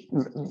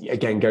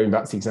again, going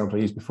back to the example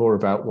I used before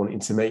about wanting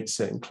to make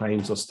certain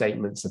claims or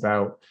statements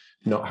about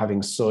not having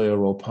soya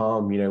or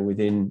palm,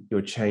 within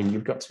your chain,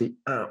 you've got to be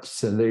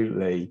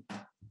absolutely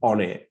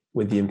on it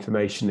with the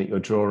information that you're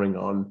drawing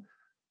on,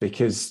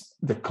 because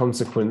the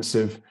consequence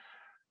of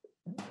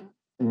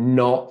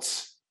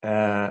not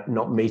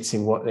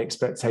meeting what the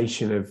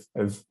expectation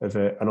of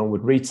an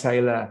onward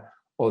retailer,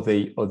 or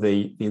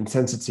the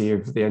intensity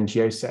of the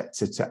NGO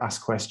sector to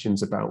ask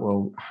questions about,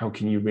 well, how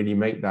can you really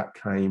make that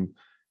claim?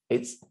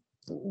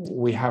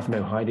 We have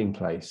no hiding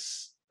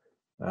place,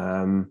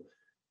 and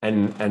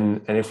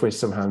if we're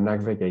somehow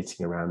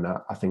navigating around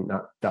that, I think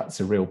that's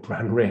a real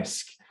brand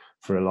risk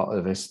for a lot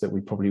of us, that we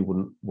probably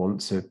wouldn't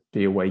want to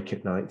be awake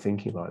at night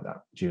thinking like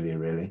that, Julia,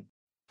 really.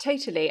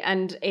 Totally.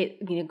 And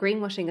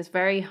greenwashing is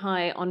very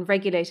high on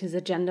regulators'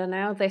 agenda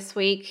now. This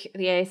week,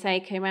 the ASA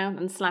came out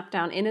and slapped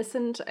down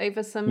Innocent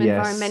over some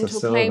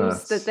environmental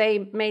claims that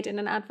they made in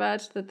an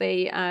advert that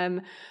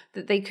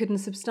they couldn't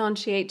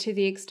substantiate to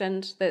the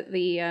extent that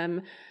the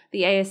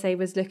ASA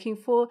was looking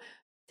for.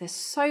 There's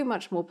so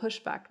much more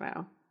pushback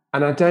now.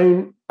 And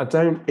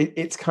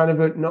it's kind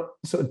of not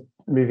sort of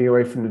moving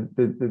away from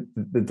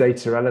the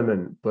data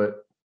element,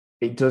 but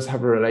it does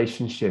have a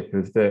relationship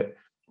of that.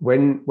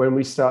 When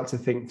we start to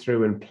think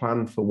through and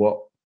plan for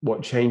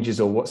what changes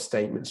or what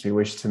statements we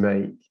wish to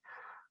make,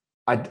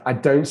 I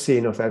don't see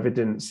enough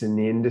evidence in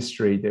the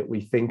industry that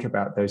we think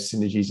about those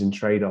synergies and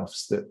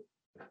trade-offs that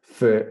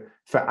for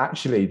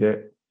actually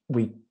that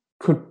we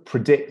could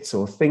predict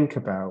or think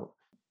about.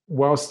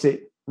 Whilst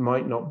it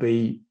might not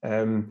be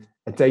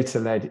a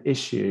data-led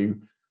issue,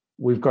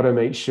 we've got to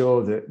make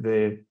sure that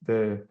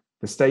the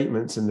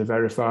statements and the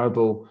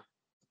verifiable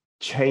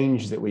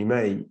change that we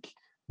make,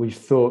 we've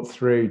thought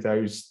through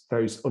those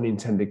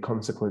unintended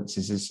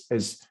consequences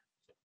as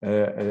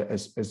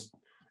as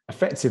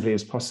effectively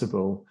as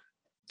possible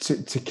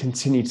to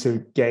continue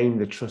to gain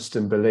the trust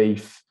and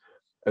belief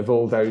of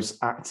all those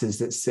actors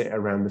that sit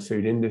around the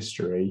food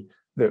industry,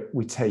 that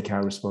we take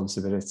our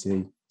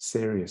responsibility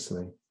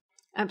seriously.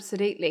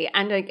 Absolutely.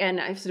 And again,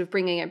 I'm sort of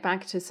bringing it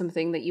back to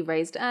something that you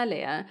raised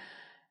earlier.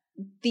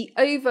 The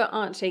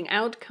overarching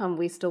outcome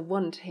we still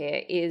want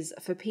here is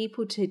for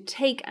people to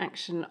take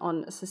action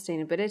on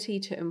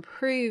sustainability, to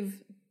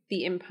improve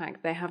the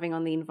impact they're having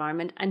on the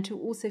environment, and to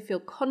also feel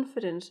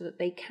confident that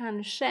they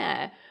can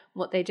share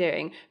what they're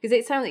doing. Because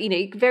it sounds,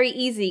 very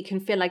easy can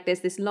feel like there's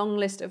this long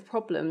list of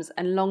problems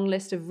and long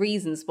list of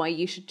reasons why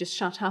you should just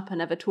shut up and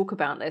never talk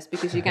about this,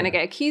 because you're going to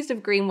get accused of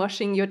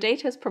greenwashing. Your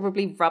data is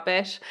probably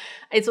rubbish.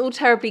 It's all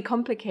terribly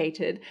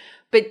complicated,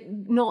 but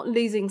not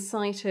losing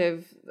sight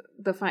of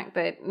the fact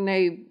that,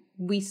 no,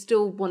 we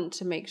still want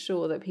to make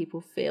sure that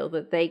people feel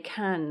that they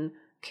can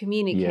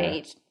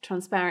communicate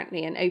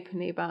transparently and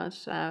openly about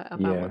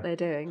what they're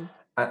doing.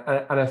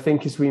 And I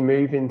think as we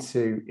move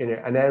into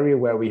an area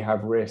where we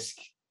have risk,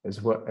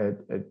 as well,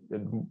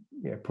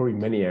 probably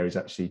many areas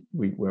actually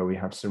where we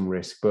have some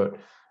risk, but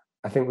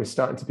I think we're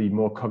starting to be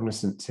more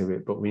cognizant to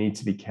it. But we need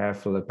to be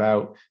careful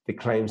about the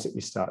claims that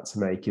we start to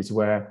make, is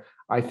where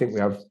I think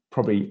we have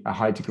probably a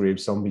high degree of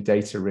zombie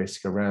data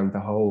risk around the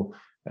whole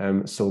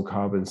soil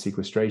carbon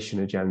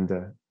sequestration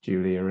agenda,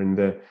 Julia, and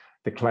the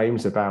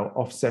claims about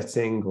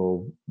offsetting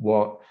or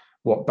what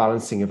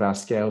balancing of our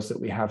scales that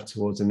we have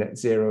towards a net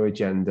zero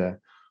agenda.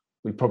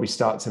 We probably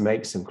start to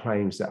make some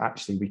claims that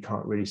actually we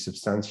can't really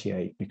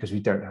substantiate because we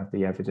don't have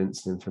the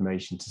evidence and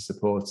information to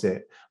support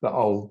it.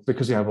 But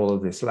because we have all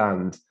of this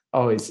land,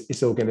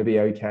 it's all going to be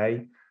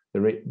okay.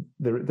 The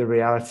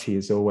reality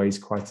is always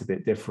quite a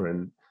bit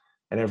different,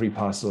 and every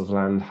parcel of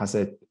land has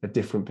a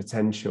different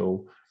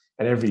potential,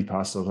 and every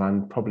parcel of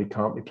land probably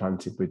can't be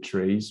planted with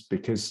trees,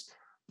 because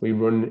we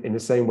run in the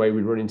same way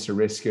we run into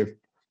risk of,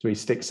 do we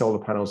stick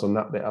solar panels on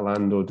that bit of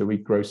land, or do we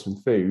grow some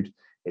food?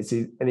 It's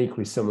an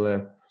equally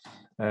similar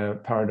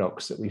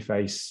paradox that we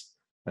face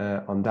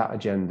on that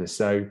agenda.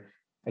 So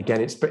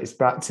again, it's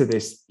back to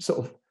this sort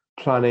of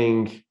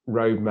planning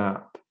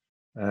roadmap,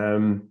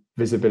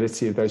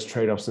 visibility of those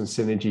trade-offs and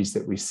synergies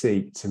that we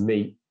seek to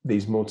meet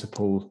these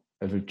multiple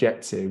of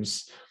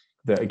objectives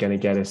that are going to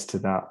get us to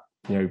that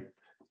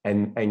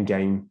end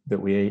game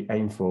that we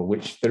aim for,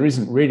 which there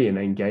isn't really an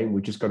end game.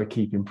 We've just got to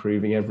keep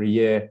improving every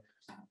year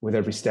with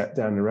every step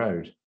down the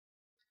road.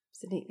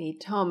 Absolutely.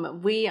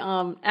 Tom, we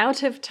are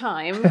out of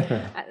time.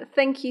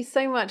 Thank you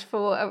so much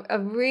for a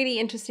really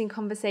interesting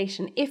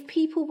conversation. If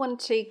people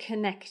want to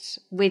connect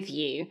with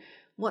you,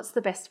 what's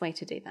the best way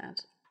to do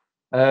that?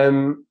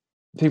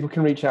 People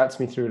can reach out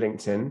to me through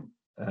LinkedIn.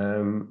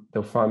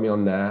 They'll find me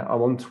on there.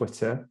 I'm on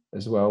Twitter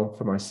as well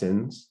for my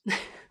sins.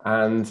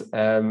 And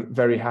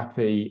very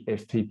happy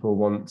if people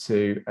want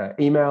to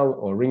email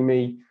or ring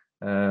me.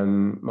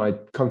 My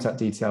contact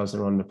details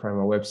are on the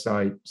Promar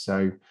website.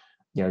 So,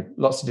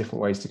 lots of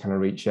different ways to kind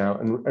of reach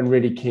out, and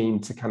really keen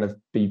to kind of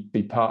be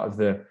part of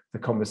the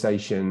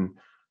conversation,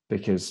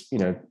 because,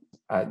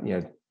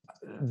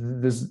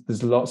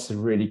 there's lots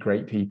of really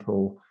great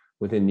people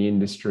within the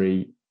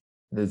industry.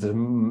 There's a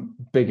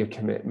bigger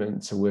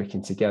commitment to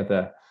working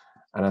together.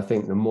 And I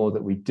think the more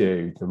that we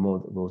do, the more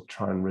that we'll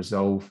try and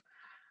resolve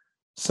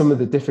some of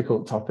the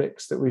difficult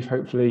topics that we've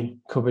hopefully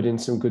covered in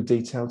some good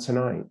detail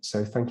tonight.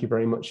 So thank you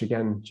very much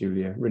again,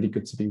 Julia. Really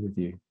good to be with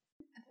you.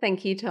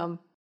 Thank you, Tom.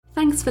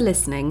 Thanks for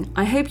listening.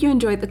 I hope you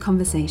enjoyed the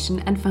conversation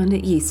and found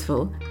it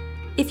useful.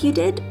 If you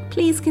did,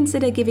 please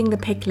consider giving the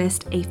Pick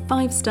List a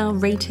 5-star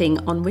rating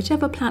on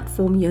whichever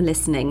platform you're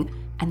listening,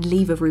 and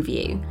leave a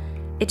review.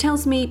 It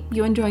tells me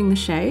you're enjoying the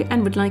show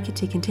and would like it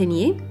to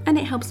continue, and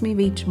it helps me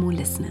reach more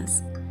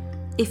listeners.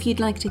 If you'd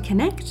like to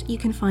connect, you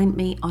can find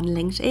me on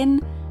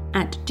LinkedIn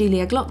at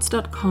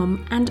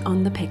juliaglotz.com and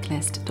on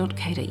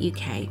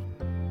thepicklist.co.uk.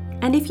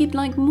 And if you'd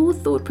like more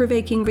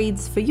thought-provoking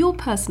reads for your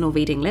personal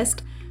reading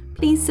list,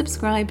 please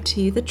subscribe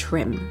to The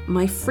Trim,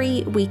 my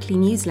free weekly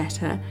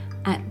newsletter,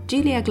 at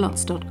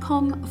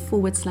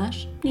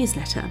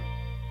juliaglotz.com/newsletter.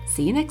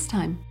 See you next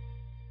time.